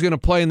who is going to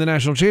play in the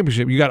national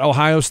championship? You got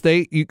Ohio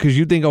State because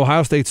you think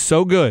Ohio State's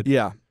so good.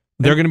 Yeah.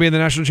 They're going to be in the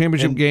national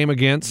championship game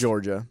against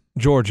Georgia.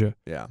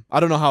 Yeah. I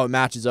don't know how it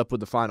matches up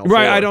with the Final Four.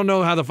 Right, I don't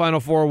know how the Final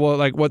Four will,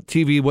 like what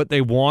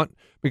they want,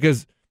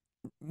 because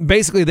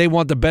basically they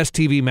want the best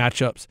TV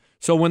matchups.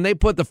 So when they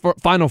put the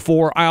Final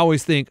Four, I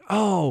always think,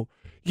 oh,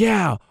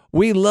 yeah,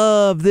 we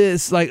love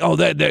this. Like, oh,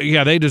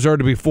 they deserve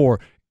to be 4.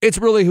 It's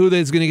really who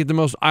is going to get the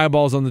most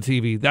eyeballs on the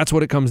TV. That's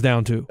what it comes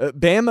down to.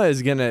 Bama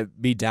is going to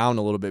be down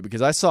a little bit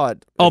because I saw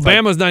it.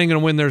 Bama's not even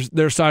going to win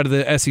their side of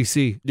the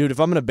SEC. Dude, if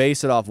I'm going to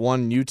base it off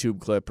one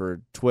YouTube clip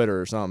or Twitter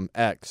or something,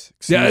 X.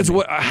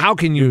 How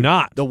can you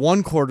not? The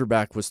one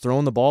quarterback was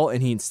throwing the ball,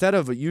 and he, instead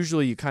of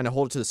usually you kind of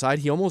hold it to the side,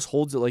 he almost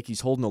holds it like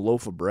he's holding a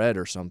loaf of bread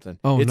or something.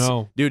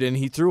 No. Dude, and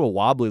he threw a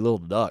wobbly little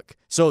duck.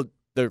 So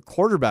the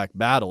quarterback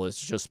battle is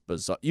just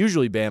bizarre.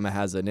 Usually Bama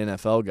has an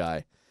NFL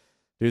guy.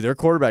 Dude, their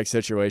quarterback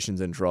situation's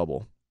in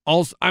trouble.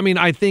 Also,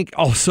 I think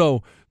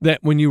also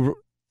that when you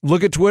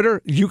look at Twitter,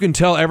 you can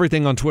tell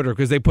everything on Twitter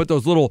because they put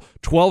those little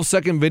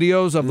 12-second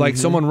videos of like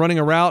someone running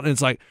a route, and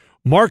it's like,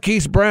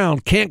 Marquise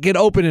Brown can't get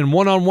open in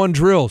one-on-one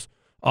drills.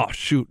 Oh,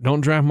 shoot, don't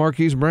draft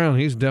Marquise Brown.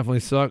 He's definitely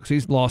sucks.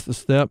 He's lost a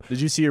step.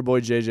 Did you see your boy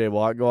J.J.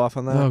 Watt go off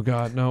on that? Oh,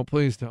 God, no.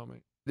 Please tell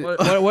me.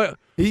 What what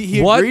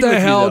the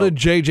hell did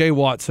J.J.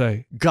 Watt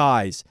say?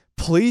 Guys,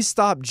 please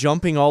stop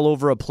jumping all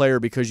over a player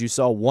because you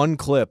saw one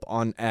clip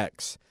on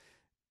X.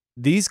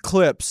 These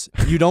clips,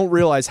 you don't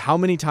realize how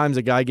many times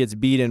a guy gets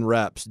beat in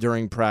reps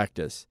during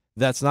practice.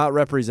 That's not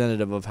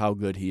representative of how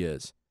good he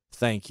is.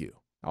 Thank you.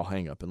 I'll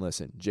hang up and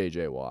listen.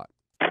 J.J. Watt.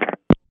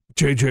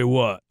 J.J.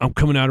 Watt, I'm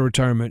coming out of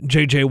retirement.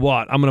 J.J.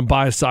 Watt, I'm going to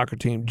buy a soccer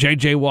team.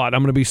 J.J. Watt,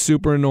 I'm going to be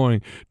super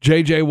annoying.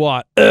 J.J.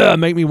 Watt,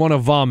 make me want to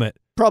vomit.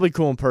 Probably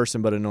cool in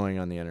person, but annoying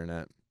on the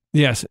internet.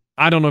 Yes.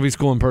 I don't know if he's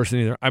cool in person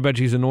either. I bet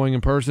he's annoying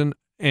in person.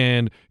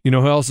 And you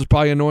know who else is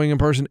probably annoying in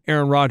person?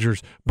 Aaron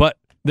Rodgers. But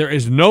there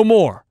is no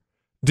more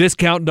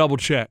discount double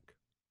check.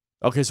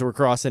 Okay, so we're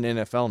crossing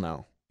NFL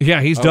now.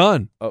 Yeah, he's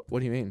done. Oh, what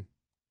do you mean?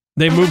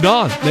 They moved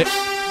on.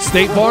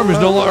 State Farm is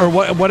no longer,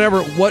 or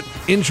whatever. What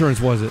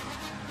insurance was it?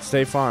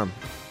 State Farm.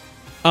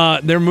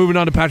 They're moving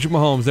on to Patrick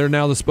Mahomes. They're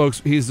now he's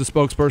the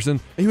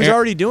spokesperson. He was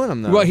already doing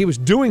them, though. Well, he was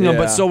doing them,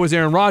 but so was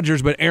Aaron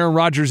Rodgers. But Aaron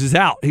Rodgers is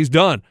out. He's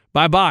done.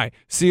 Bye-bye.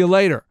 See you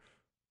later.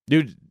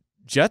 Dude,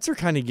 Jets are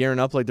kind of gearing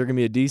up like they're going to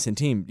be a decent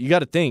team. You got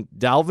to think,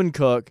 Dalvin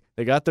Cook,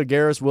 they got the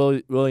Garris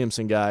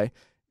Williamson guy,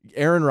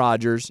 Aaron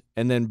Rodgers,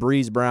 and then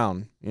Breeze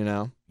Brown, you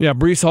know? Yeah,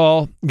 Breece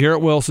Hall,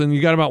 Garrett Wilson.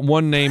 You got about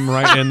one name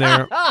right in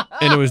there,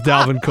 and it was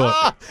Dalvin Cook.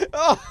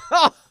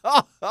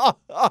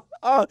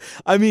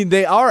 I mean,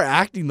 they are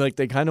acting like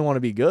they kind of want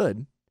to be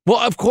good. Well,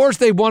 of course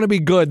they want to be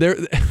good.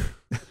 And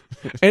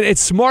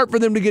it's smart for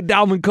them to get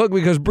Dalvin Cook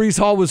because Breece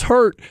Hall was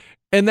hurt,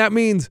 and that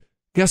means,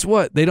 guess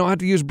what? They don't have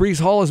to use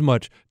Breece Hall as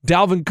much.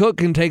 Dalvin Cook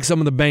can take some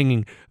of the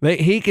banging.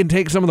 He can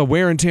take some of the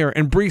wear and tear,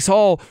 and Breece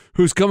Hall,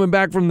 who's coming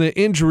back from the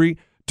injury,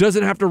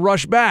 doesn't have to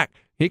rush back.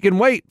 He can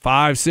wait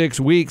 5-6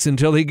 weeks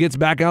until he gets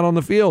back out on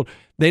the field.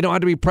 They don't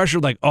have to be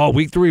pressured like, oh,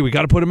 week 3, we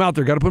got to put him out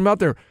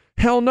there.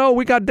 Hell no,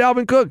 we got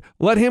Dalvin Cook.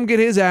 Let him get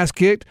his ass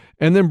kicked,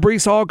 and then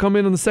Breece Hall come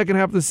in the second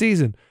half of the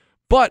season.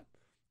 But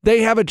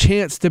they have a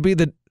chance to be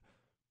the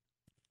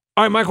 –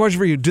 all right, my question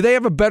for you. Do they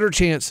have a better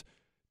chance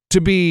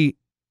to be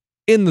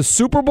in the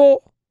Super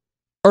Bowl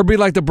or be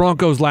like the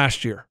Broncos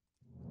last year?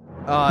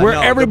 Where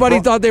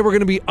everybody thought they were going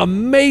to be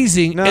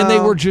amazing, and they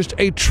were just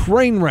a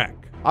train wreck.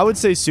 I would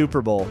say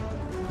Super Bowl.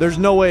 There's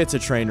no way it's a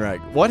train wreck.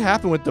 What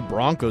happened with the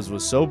Broncos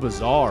was so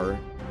bizarre.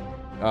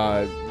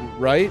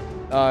 Right?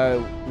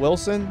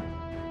 Wilson?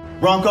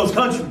 Broncos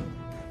country.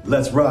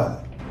 Let's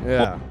ride.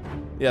 Yeah.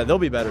 Yeah, they'll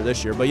be better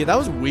this year. But yeah, that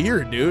was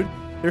weird, dude.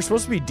 They're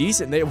supposed to be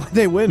decent.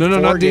 They win. No, 4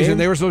 not games. decent.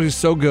 They were supposed to be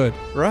so good.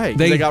 Right.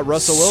 They got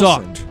Russell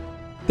Wilson.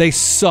 They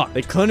sucked.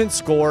 They couldn't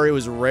score. It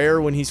was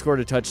rare when he scored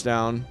a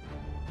touchdown.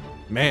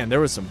 Man, there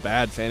was some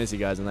bad fantasy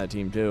guys on that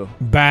team too.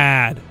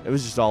 Bad. It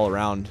was just all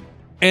around.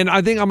 And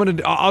I think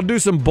I'll do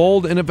some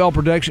bold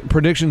NFL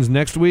predictions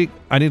next week.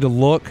 I need to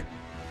look.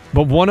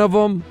 But one of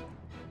them,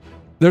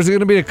 there's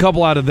going to be a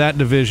couple out of that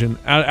division,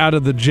 out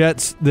of the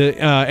Jets, the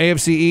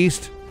AFC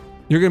East.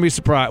 You're going to be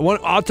surprised.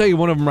 I'll tell you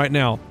one of them right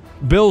now.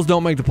 Bills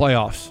don't make the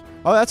playoffs.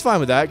 Oh, that's fine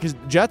with that because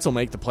Jets will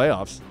make the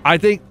playoffs.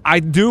 I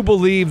do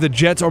believe the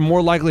Jets are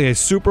more likely a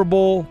Super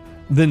Bowl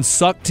than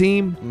suck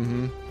team.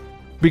 Mm-hmm.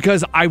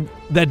 Because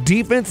that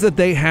defense that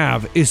they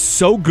have is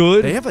so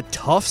good. They have a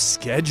tough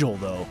schedule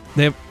though.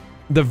 They have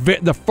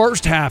the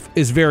first half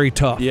is very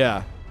tough.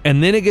 Yeah.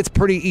 And then it gets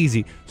pretty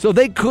easy. So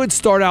they could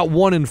start out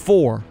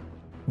 1-4,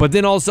 but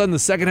then all of a sudden the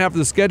second half of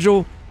the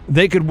schedule,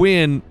 they could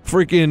win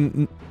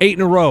freaking 8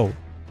 in a row.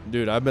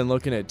 Dude, I've been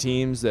looking at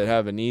teams that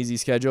have an easy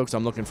schedule because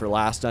I'm looking for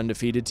last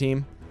undefeated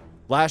team.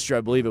 Last year,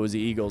 I believe it was the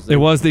Eagles. It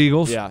was the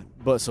Eagles? Yeah.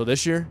 But so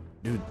this year,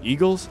 dude,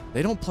 Eagles,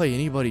 they don't play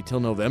anybody till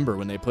November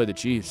when they play the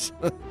Chiefs.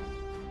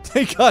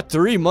 They got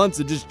 3 months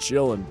of just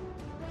chilling.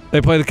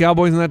 They play the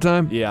Cowboys in that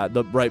time? Yeah,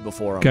 right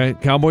before them. Okay,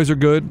 Cowboys are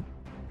good.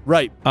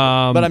 Right.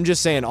 But I'm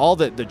just saying, all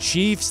the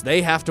Chiefs,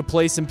 they have to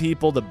play some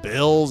people. The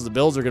Bills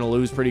are going to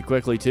lose pretty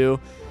quickly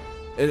too.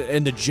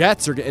 And the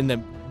Jets are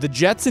the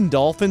Jets and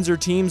Dolphins are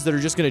teams that are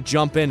just going to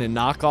jump in and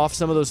knock off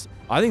some of those.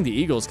 I think the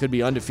Eagles could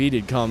be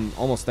undefeated come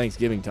almost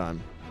Thanksgiving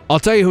time. I'll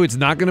tell you who it's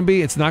not going to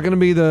be. It's not going to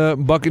be the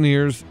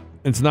Buccaneers.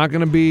 It's not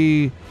going to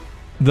be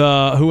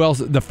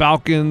the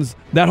Falcons.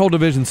 That whole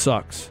division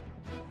sucks.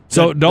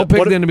 So don't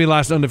pick them to be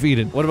last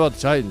undefeated. What about the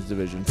Titans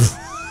division?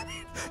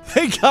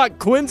 They got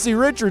Quincy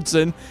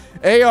Richardson,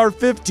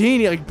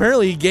 AR-15.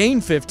 Apparently he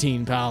gained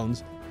 15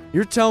 pounds.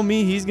 You're telling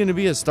me he's going to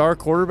be a star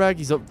quarterback?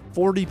 He's up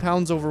 40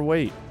 pounds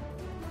overweight.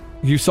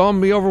 You saw him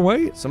be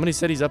overweight? Somebody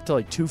said he's up to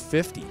like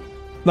 250.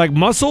 Like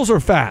muscles or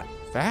fat?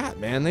 Fat,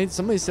 man.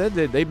 Somebody said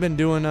that they've been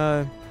doing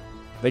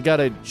they got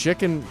a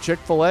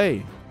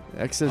Chick-fil-A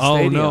exit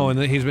stadium. No, and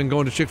he's been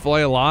going to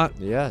Chick-fil-A a lot?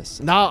 Yes.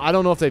 Now, I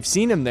don't know if they've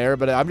seen him there,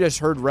 but I've just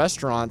heard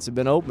restaurants have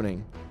been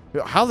opening.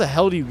 How the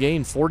hell do you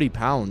gain 40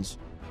 pounds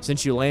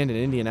since you land in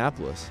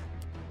Indianapolis?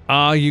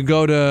 You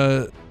go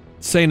to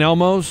St.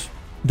 Elmo's,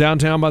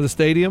 downtown by the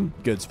stadium.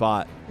 Good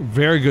spot.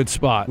 Very good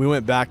spot. We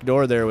went back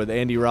door there with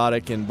Andy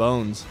Roddick and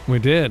Bones. We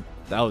did.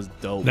 That was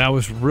dope. That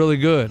was really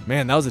good.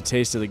 Man, that was a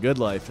taste of the good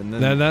life. And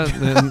then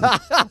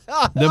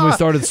then we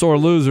started Sore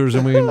Losers,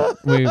 and we oh,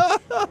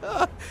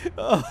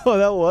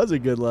 that was a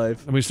good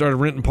life. And we started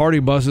renting party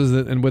buses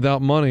and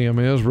without money. I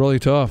mean, it was really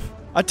tough.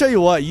 I tell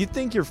you what, you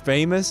think you're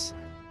famous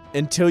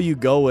until you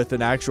go with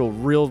an actual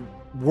real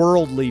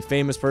worldly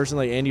famous person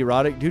like Andy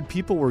Roddick. Dude,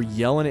 people were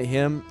yelling at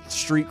him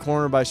street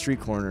corner by street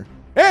corner.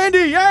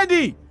 Andy!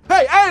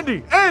 Hey,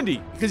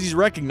 Andy! Because he's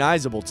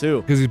recognizable,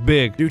 too. Because he's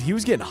big. Dude, he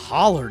was getting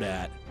hollered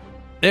at.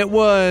 It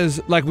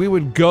was like we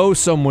would go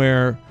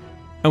somewhere,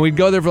 and we'd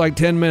go there for like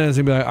 10 minutes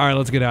and be like, all right,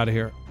 let's get out of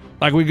here.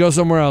 Like, we'd go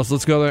somewhere else.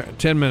 Let's go there.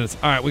 10 minutes.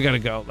 All right, we got to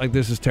go. Like,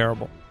 this is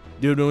terrible.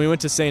 Dude, when we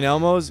went to St.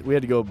 Elmo's, we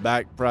had to go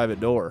back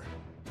private door.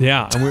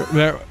 Yeah. And we were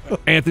there.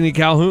 Anthony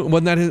Calhoun.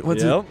 Wasn't that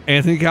his? Yep.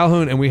 Anthony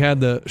Calhoun. And we had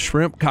the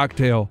shrimp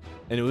cocktail.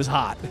 And it was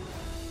hot.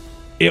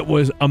 It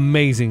was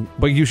amazing.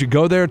 But you should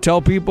go there,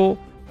 tell people,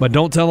 but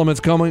don't tell them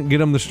it's coming. Get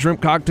them the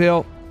shrimp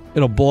cocktail.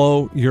 It'll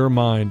blow your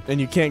mind.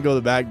 And you can't go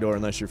the back door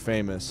unless you're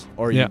famous,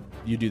 or you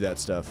do that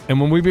stuff.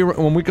 And when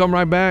we come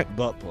right back,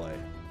 butt play.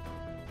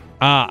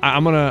 I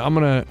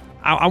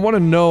want to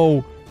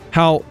know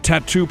how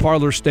tattoo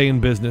parlors stay in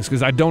business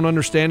because I don't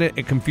understand it.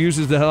 It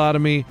confuses the hell out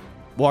of me.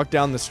 Walk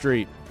down the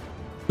street.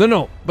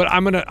 No, but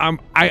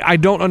I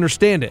don't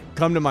understand it.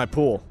 Come to my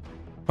pool.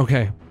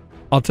 Okay,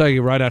 I'll tell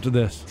you right after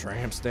this.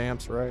 Tramp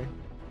stamps, right?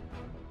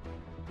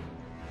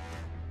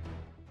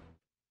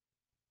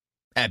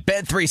 At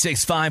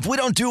Bet365, we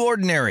don't do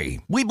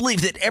ordinary. We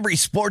believe that every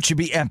sport should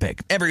be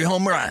epic. Every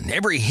home run,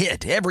 every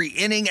hit, every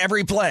inning,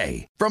 every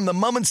play. From the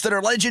moments that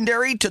are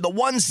legendary to the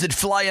ones that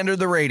fly under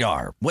the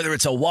radar. Whether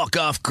it's a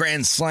walk-off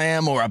grand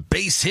slam or a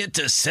base hit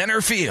to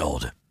center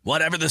field.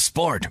 Whatever the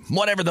sport,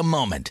 whatever the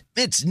moment.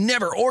 It's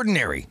never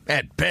ordinary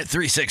at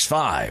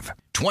Bet365.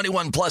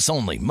 21 plus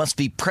only. Must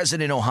be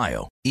present in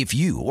Ohio. If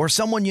you or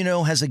someone you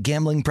know has a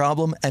gambling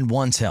problem and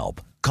wants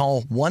help,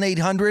 call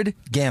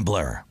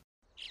 1-800-GAMBLER.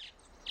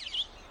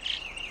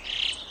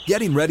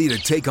 Getting ready to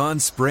take on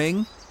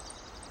spring?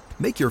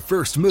 Make your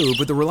first move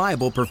with the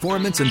reliable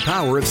performance and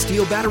power of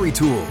Steel battery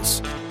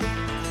tools.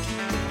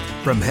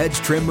 From hedge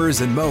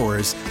trimmers and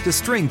mowers to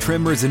string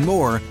trimmers and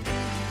more,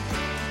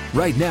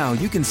 right now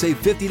you can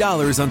save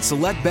 $50 on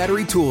select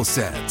battery tool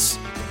sets.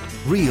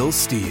 Real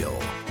Steel.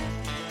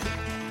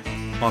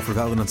 Offer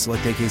valid on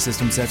select AK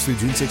system sets through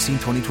June 16,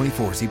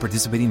 2024. See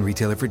participating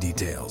retailer for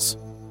details.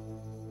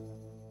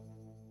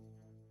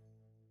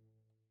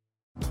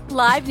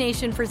 Live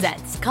Nation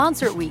presents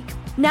Concert Week.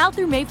 Now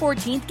through May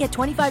 14th, get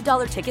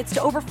 $25 tickets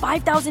to over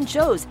 5,000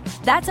 shows.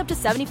 That's up to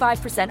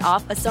 75%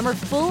 off a summer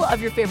full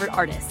of your favorite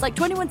artists like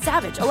 21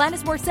 Savage,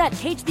 Alanis Morissette,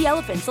 Cage the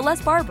Elephant,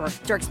 Celeste Barber,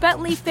 Dierks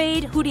Bentley,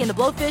 Fade, Hootie and the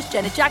Blowfish,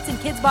 Janet Jackson,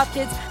 Kids Bop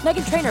Kids,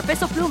 Meghan Trainor,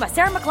 Peso Pluma,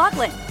 Sarah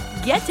McLachlan.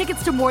 Get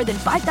tickets to more than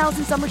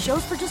 5,000 summer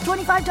shows for just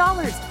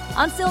 $25.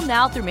 Until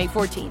now through May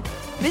 14th.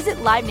 Visit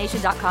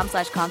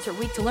LiveNation.com/Concert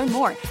Week to learn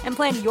more and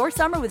plan your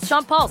summer with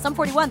Sean Paul, Sum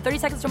 41, 30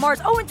 Seconds to Mars,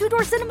 and Two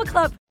Door Cinema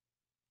Club.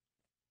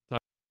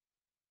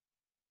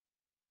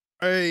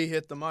 Hey,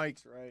 hit the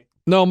mics, right?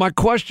 No, my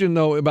question,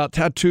 though, about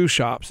tattoo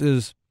shops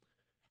is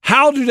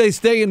how do they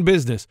stay in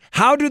business?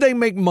 How do they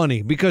make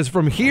money? Because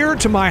from here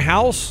to my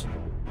house,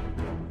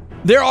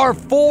 there are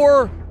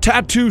 4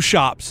 tattoo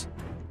shops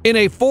in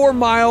a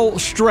 4-mile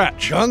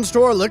stretch. Gun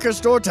store, liquor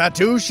store,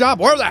 tattoo shop.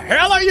 Where the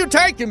hell are you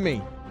taking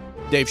me?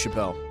 Dave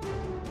Chappelle.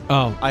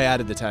 Oh. I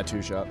added the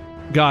tattoo shop.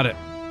 Got it.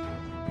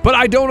 But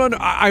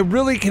I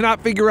really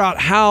cannot figure out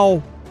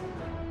how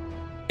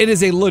it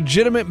is a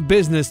legitimate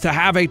business to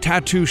have a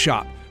tattoo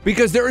shop,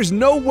 because there is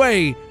no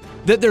way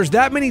that there's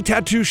that many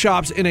tattoo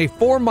shops in a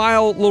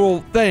 4-mile little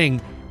thing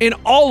and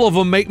all of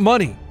them make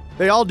money.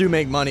 They all do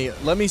make money.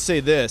 Let me say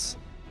this.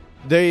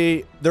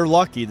 They're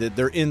lucky that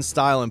they're in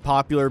style and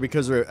popular,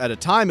 because at a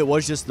time it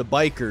was just the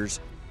bikers,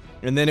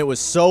 and then it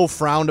was so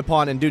frowned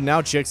upon. And dude,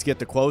 now chicks get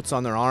the quotes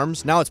on their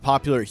arms. Now it's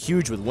popular,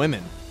 huge with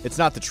women. It's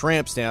not the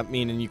tramp stamp,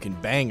 meaning you can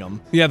bang them.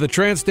 Yeah, the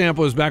tramp stamp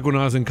was back when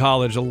I was in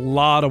college. A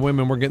lot of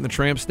women were getting the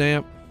tramp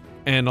stamp,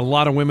 and a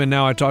lot of women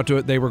now I talk to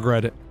it, they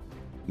regret it.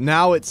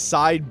 Now it's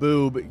side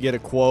boob, get a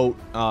quote,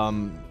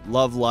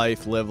 love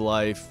life, live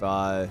life,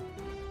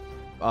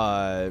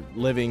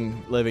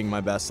 living my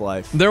best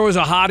life. There was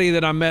a hottie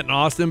that I met in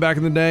Austin back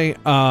in the day,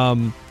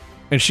 and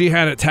she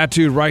had it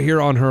tattooed right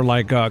here on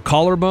her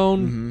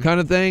collarbone kind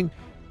of thing,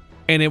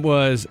 and it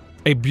was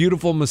a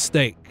beautiful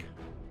mistake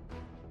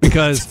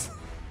because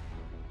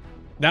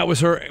that was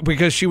her,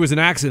 because she was an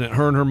accident.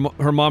 Her and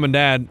her mom and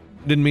dad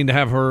didn't mean to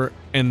have her,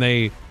 and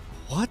they.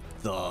 What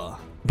the?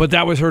 But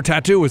that was her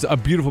tattoo. It was a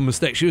beautiful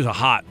mistake. She was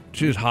hot.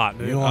 Dude.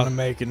 You want to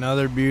make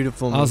another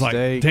beautiful mistake? I was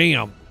like,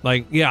 damn.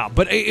 Yeah.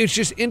 But it's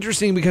just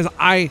interesting because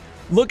I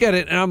look at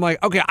it and I'm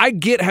like, okay, I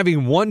get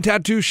having one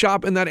tattoo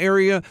shop in that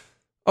area.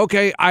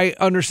 Okay, I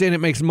understand it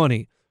makes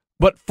money.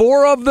 But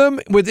 4 of them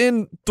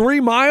within 3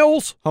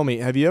 miles?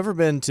 Homie, have you ever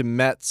been to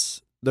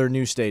Mets, their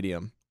new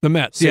stadium? The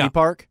Mets, City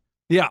Park?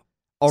 Yeah.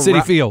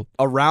 City Field.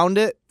 Around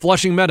it?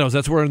 Flushing Meadows.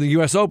 That's where the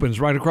U.S. Open's,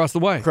 right across the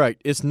way.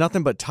 Correct. It's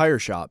nothing but tire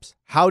shops.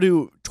 How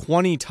do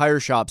 20 tire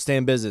shops stay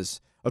in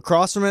business?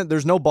 Across from it,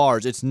 there's no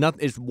bars. It's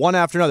one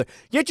after another.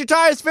 Get your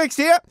tires fixed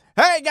here.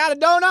 Hey, got a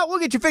donut? We'll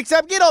get you fixed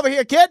up. Get over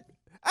here, kid.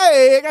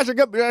 Hey, I got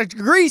your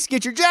grease.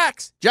 Get your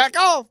jacks. Jack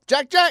off.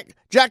 Jack.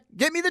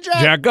 Get me the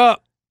jack. Jack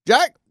up.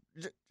 Jack.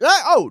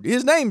 Oh,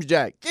 his name's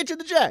Jack. Get you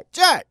the jack.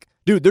 Jack.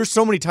 Dude, there's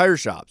so many tire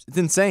shops. It's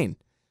insane.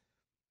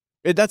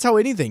 That's how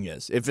anything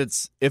is. If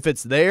it's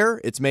there,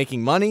 it's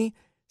making money.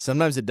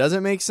 Sometimes it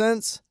doesn't make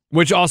sense.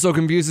 Which also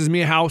confuses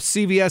me how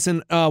CVS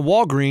and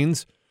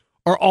Walgreens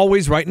are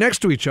always right next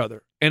to each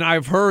other. And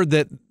I've heard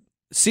that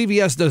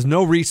CVS does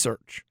no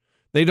research.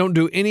 They don't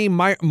do any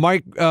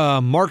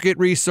market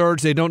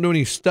research. They don't do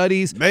any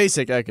studies.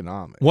 Basic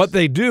economics. What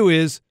they do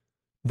is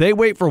they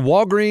wait for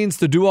Walgreens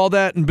to do all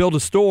that and build a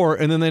store,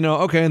 and then they know,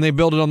 okay, and they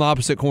build it on the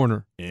opposite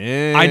corner.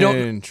 I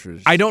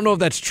don't know if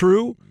that's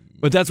true,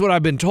 but that's what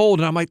I've been told,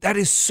 and I'm like, that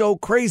is so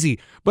crazy.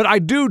 But I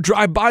do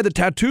drive by the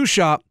tattoo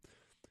shop,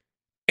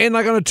 and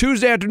on a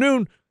Tuesday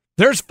afternoon,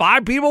 there's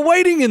 5 people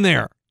waiting in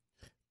there.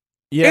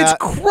 Yeah, it's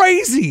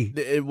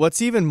crazy.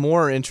 What's even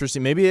more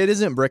interesting, maybe it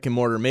isn't brick and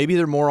mortar. Maybe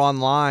they're more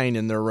online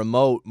and they're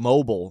remote,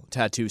 mobile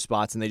tattoo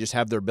spots, and they just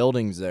have their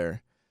buildings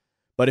there.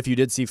 But if you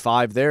did see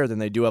 5 there, then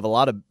they do have a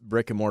lot of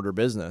brick and mortar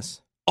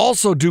business.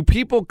 Also, do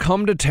people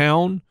come to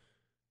town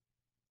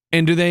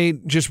and do they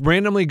just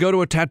randomly go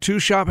to a tattoo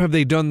shop? Have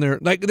they done their,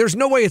 there's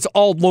no way it's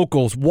all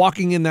locals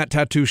walking in that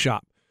tattoo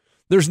shop.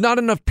 There's not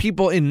enough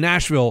people in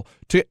Nashville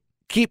to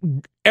keep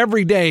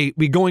every day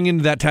be going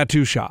into that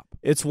tattoo shop.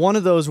 It's one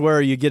of those where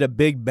you get a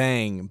big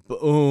bang,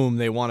 boom,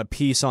 they want a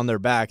piece on their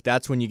back.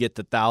 That's when you get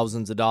the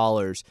thousands of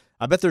dollars.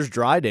 I bet there's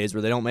dry days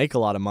where they don't make a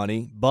lot of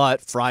money,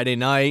 but Friday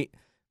night,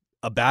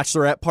 a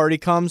bachelorette party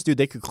comes, dude,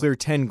 they could clear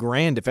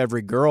 $10,000 if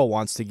every girl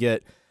wants to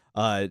get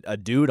a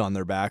dude on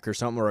their back or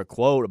something, or a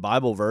quote, a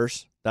Bible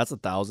verse. That's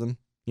 $1,000,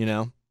 you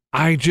know?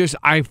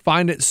 I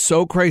find it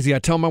so crazy. I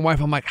tell my wife,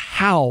 I'm like,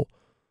 how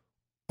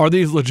are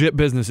these legit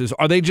businesses?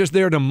 Are they just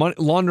there to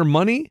launder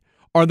money?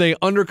 Are they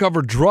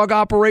undercover drug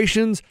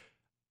operations?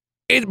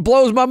 It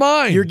blows my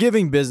mind. You're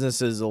giving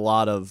businesses a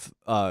lot of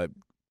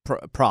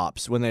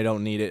props when they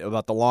don't need it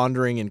about the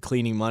laundering and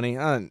cleaning money.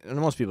 And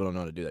most people don't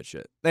know how to do that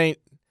shit.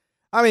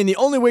 The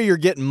only way you're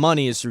getting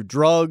money is through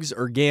drugs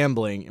or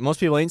gambling. And most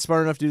people ain't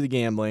smart enough to do the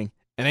gambling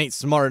and ain't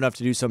smart enough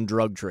to do some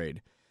drug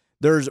trade.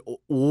 There's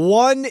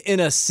one in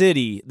a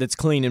city that's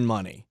cleaning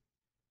money.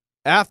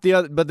 But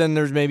then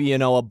there's maybe,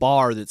 a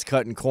bar that's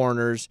cutting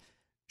corners.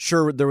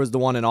 Sure, there was the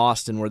one in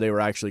Austin where they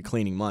were actually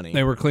cleaning money.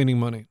 They were cleaning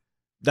money.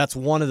 That's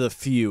one of the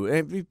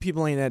few.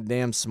 People ain't that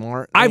damn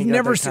smart. I've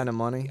never seen kind of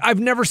money. I've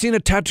never seen a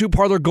tattoo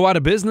parlor go out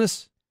of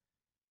business.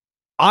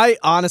 I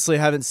honestly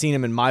haven't seen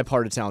them in my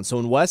part of town. So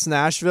in West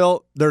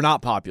Nashville, they're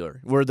not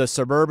popular. We're the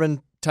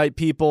suburban type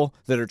people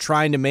that are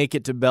trying to make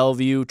it to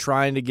Bellevue,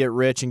 trying to get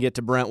rich and get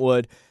to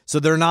Brentwood. So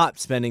they're not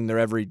spending their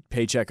every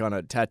paycheck on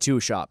a tattoo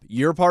shop.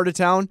 Your part of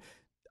town,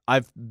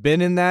 I've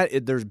been in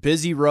that. There's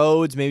busy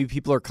roads. Maybe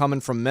people are coming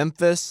from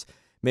Memphis,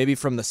 maybe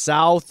from the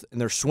South,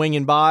 and they're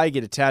swinging by,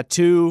 get a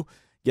tattoo,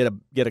 get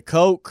a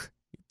Coke,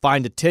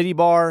 find a titty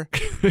bar.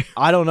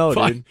 I don't know,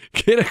 dude.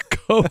 Get a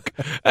Coke.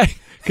 Hey,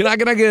 can I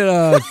get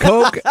a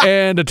Coke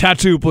and a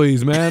tattoo,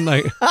 please, man?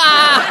 Like,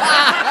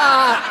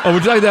 oh,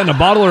 would you like that in a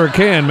bottle or a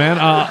can, man?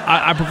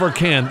 I prefer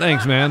can.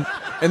 Thanks, man.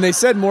 And they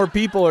said more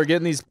people are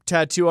getting these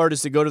tattoo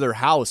artists to go to their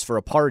house for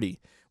a party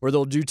where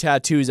they'll do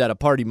tattoos at a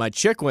party. My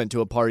chick went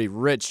to a party,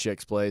 rich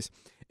chick's place,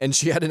 and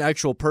she had an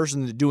actual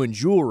person doing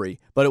jewelry,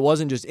 but it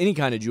wasn't just any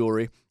kind of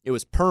jewelry. It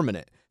was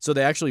permanent. So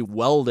they actually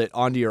weld it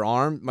onto your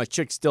arm. My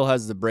chick still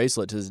has the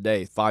bracelet to this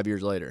day, 5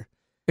 years later.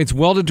 It's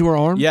welded to her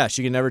arm? Yeah,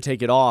 she can never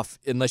take it off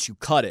unless you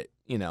cut it,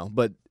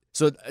 But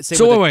So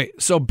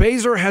wait. So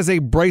Baszler has a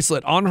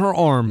bracelet on her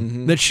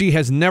arm that she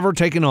has never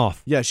taken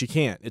off. Yeah, she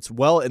can't. It's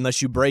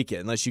unless you break it,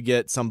 unless you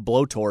get some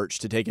blowtorch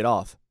to take it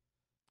off.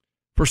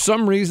 For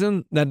some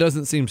reason, that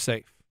doesn't seem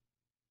safe.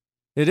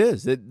 It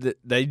is.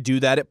 They do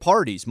that at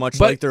parties,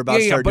 like they're about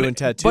to start doing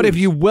tattoos. But if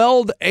you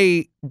weld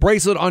a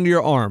bracelet onto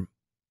your arm,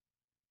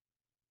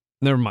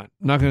 never mind.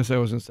 I'm not going to say what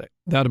I was going to say.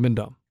 That would have been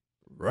dumb.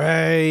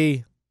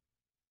 Ray,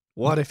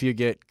 what if you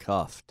get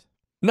cuffed?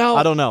 No.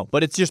 I don't know,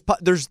 but it's just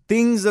there's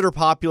things that are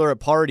popular at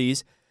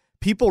parties.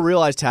 People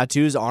realize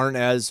tattoos aren't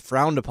as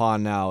frowned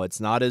upon now. It's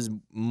not as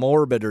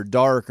morbid or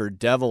dark or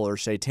devil or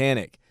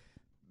satanic.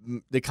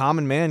 The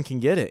common man can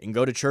get it and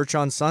go to church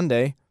on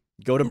Sunday,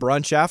 go to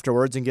brunch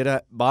afterwards, and get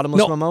a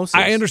bottomless mimosa.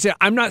 I understand.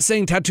 I'm not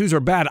saying tattoos are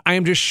bad. I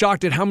am just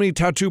shocked at how many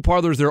tattoo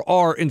parlors there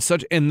are and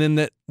then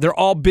that they're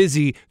all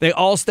busy. They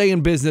all stay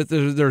in business.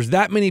 There's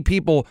that many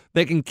people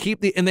that can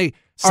keep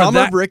Some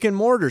are brick and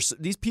mortars.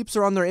 These peeps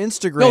are on their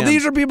Instagram. No,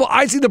 these are people.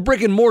 I see the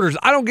brick and mortars.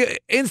 I don't get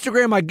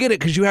Instagram. I get it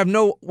because you have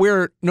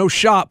no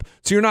shop,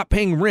 so you're not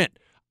paying rent.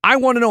 I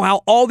want to know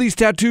how all these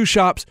tattoo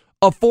shops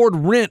afford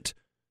rent,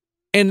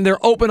 and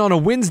they're open on a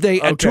Wednesday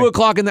at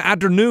 2:00 in the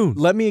afternoon.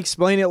 Let me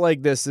explain it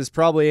like this. This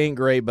probably ain't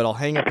great, but I'll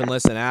hang up and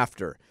listen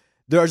after.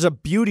 There's a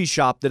beauty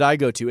shop that I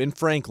go to in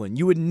Franklin.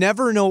 You would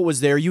never know it was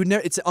there.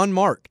 It's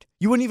unmarked.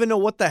 You wouldn't even know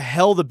what the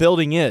hell the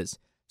building is.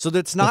 So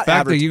that's not the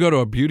fact that you go to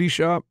a beauty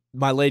shop.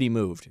 My lady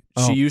moved.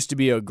 Oh. She used to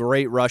be a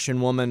great Russian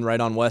woman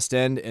right on West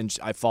End, and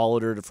I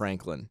followed her to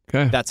Franklin.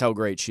 Okay. That's how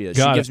great she is.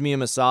 She gives me a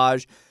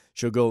massage.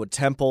 She'll go with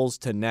temples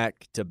to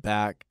neck to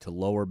back to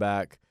lower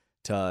back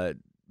to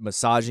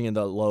massaging in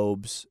the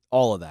lobes,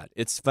 all of that.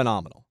 It's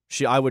phenomenal.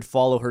 I would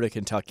follow her to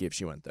Kentucky if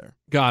she went there.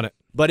 Got it.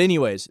 But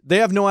anyways, they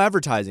have no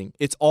advertising.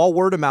 It's all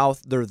word of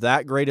mouth. They're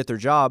that great at their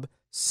job,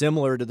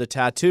 similar to the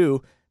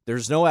tattoo.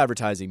 There's no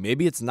advertising.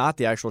 Maybe it's not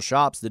the actual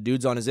shops. The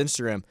dude's on his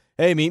Instagram.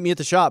 Hey, meet me at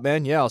the shop,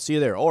 man. Yeah, I'll see you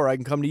there. Or I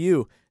can come to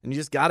you. And you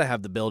just got to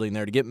have the building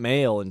there to get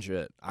mail and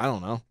shit. I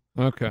don't know.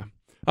 Okay.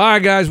 All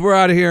right, guys, we're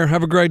out of here.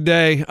 Have a great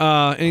day.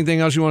 Anything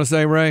else you want to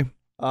say, Ray?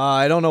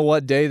 I don't know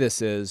what day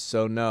this is,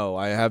 so no.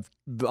 I have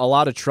a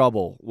lot of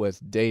trouble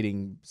with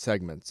dating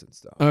segments and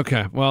stuff.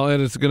 Okay. Well,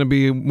 it is going to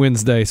be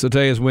Wednesday. So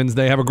today is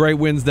Wednesday. Have a great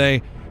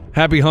Wednesday.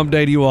 Happy hump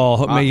day to you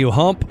all. May you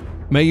hump.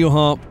 May you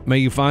hump. May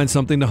you find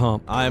something to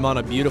hump. I am on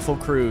a beautiful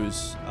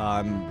cruise.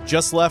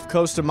 Just left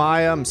Costa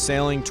Maya. I'm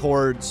sailing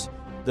towards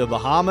the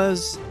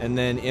Bahamas and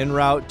then en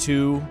route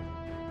to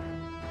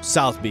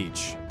South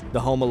Beach, the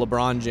home of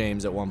LeBron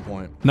James at one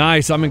point.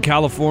 Nice. I'm in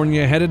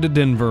California, headed to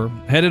Denver.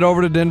 Headed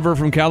over to Denver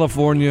from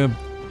California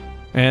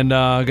and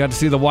got to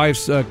see the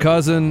wife's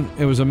cousin.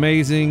 It was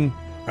amazing.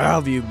 How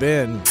have you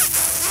been?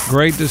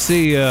 Great to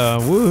see you.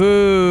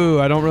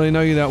 Woohoo. I don't really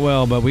know you that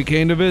well, but we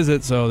came to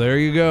visit, so there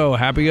you go.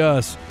 Happy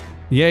us.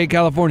 Yay,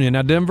 California.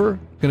 Now, Denver,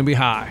 going to be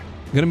high.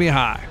 Going to be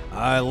high.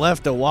 I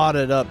left a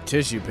wadded up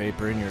tissue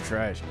paper in your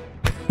trash.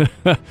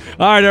 All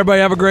right,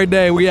 everybody, have a great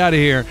day. We out of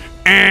here.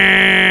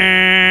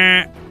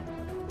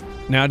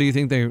 Now, do you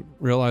think they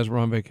realize we're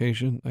on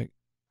vacation?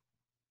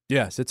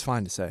 Yes, it's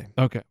fine to say.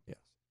 Okay. Yes.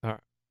 All right.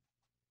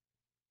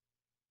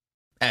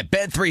 At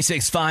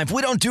Bet365,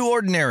 we don't do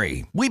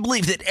ordinary. We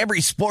believe that every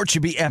sport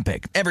should be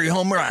epic. Every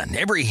home run,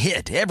 every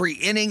hit, every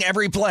inning,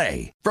 every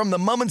play. From the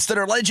moments that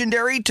are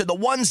legendary to the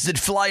ones that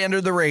fly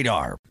under the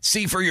radar.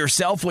 See for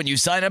yourself when you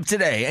sign up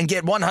today and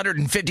get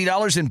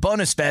 $150 in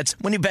bonus bets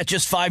when you bet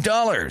just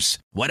 $5.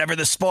 Whatever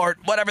the sport,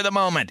 whatever the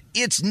moment,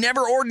 it's never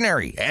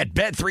ordinary at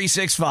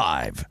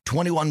Bet365.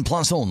 21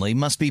 plus only.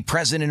 Must be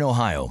present in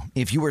Ohio.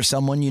 If you or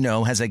someone you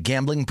know has a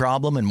gambling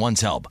problem and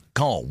wants help,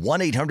 call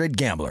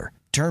 1-800-GAMBLER.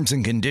 Terms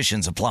and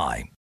conditions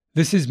apply.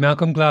 This is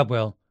Malcolm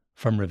Gladwell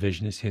from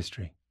Revisionist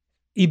History.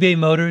 eBay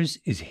Motors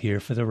is here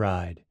for the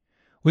ride.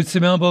 With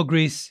some elbow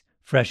grease,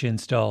 fresh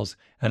installs,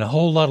 and a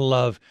whole lot of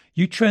love,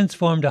 you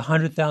transformed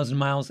 100,000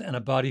 miles and a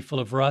body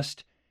full of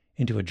rust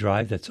into a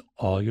drive that's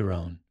all your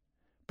own.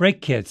 Brake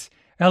kits,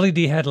 LED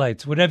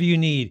headlights, whatever you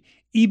need,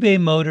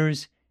 eBay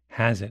Motors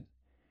has it.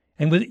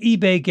 And with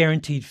eBay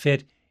Guaranteed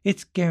Fit,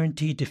 it's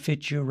guaranteed to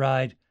fit your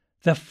ride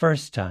the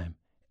first time,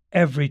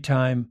 every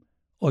time,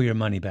 or your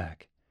money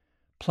back.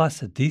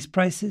 Plus, at these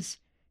prices,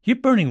 you're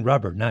burning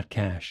rubber, not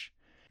cash.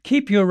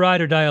 Keep your ride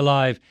or die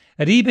alive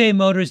at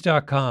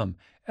ebaymotors.com.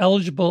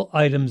 Eligible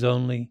items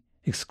only.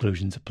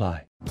 Exclusions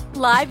apply.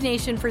 Live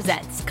Nation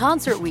presents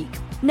Concert Week.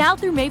 Now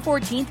through May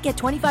 14th, get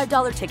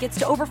 $25 tickets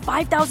to over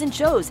 5,000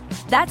 shows.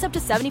 That's up to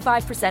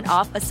 75%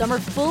 off a summer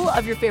full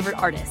of your favorite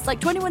artists like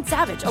 21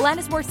 Savage,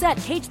 Alanis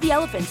Morissette, Cage the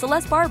Elephant,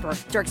 Celeste Barber,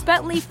 Dierks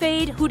Bentley,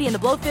 Fade, Hootie and the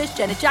Blowfish,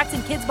 Janet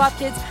Jackson, Kids Bop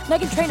Kids,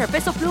 Meghan Trainor,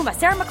 Bissell Pluma,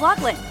 Sarah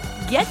McLachlan.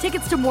 Get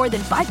tickets to more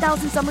than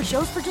 5,000 summer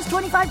shows for just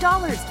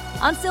 $25.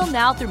 Until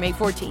now through May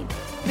 14th.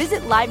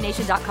 Visit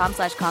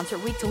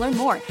LiveNation.com/Concert Week to learn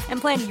more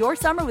and plan your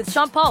summer with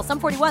Sean Paul, Sum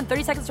 41,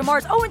 30 Seconds to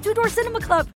Mars, and Two Door Cinema Club.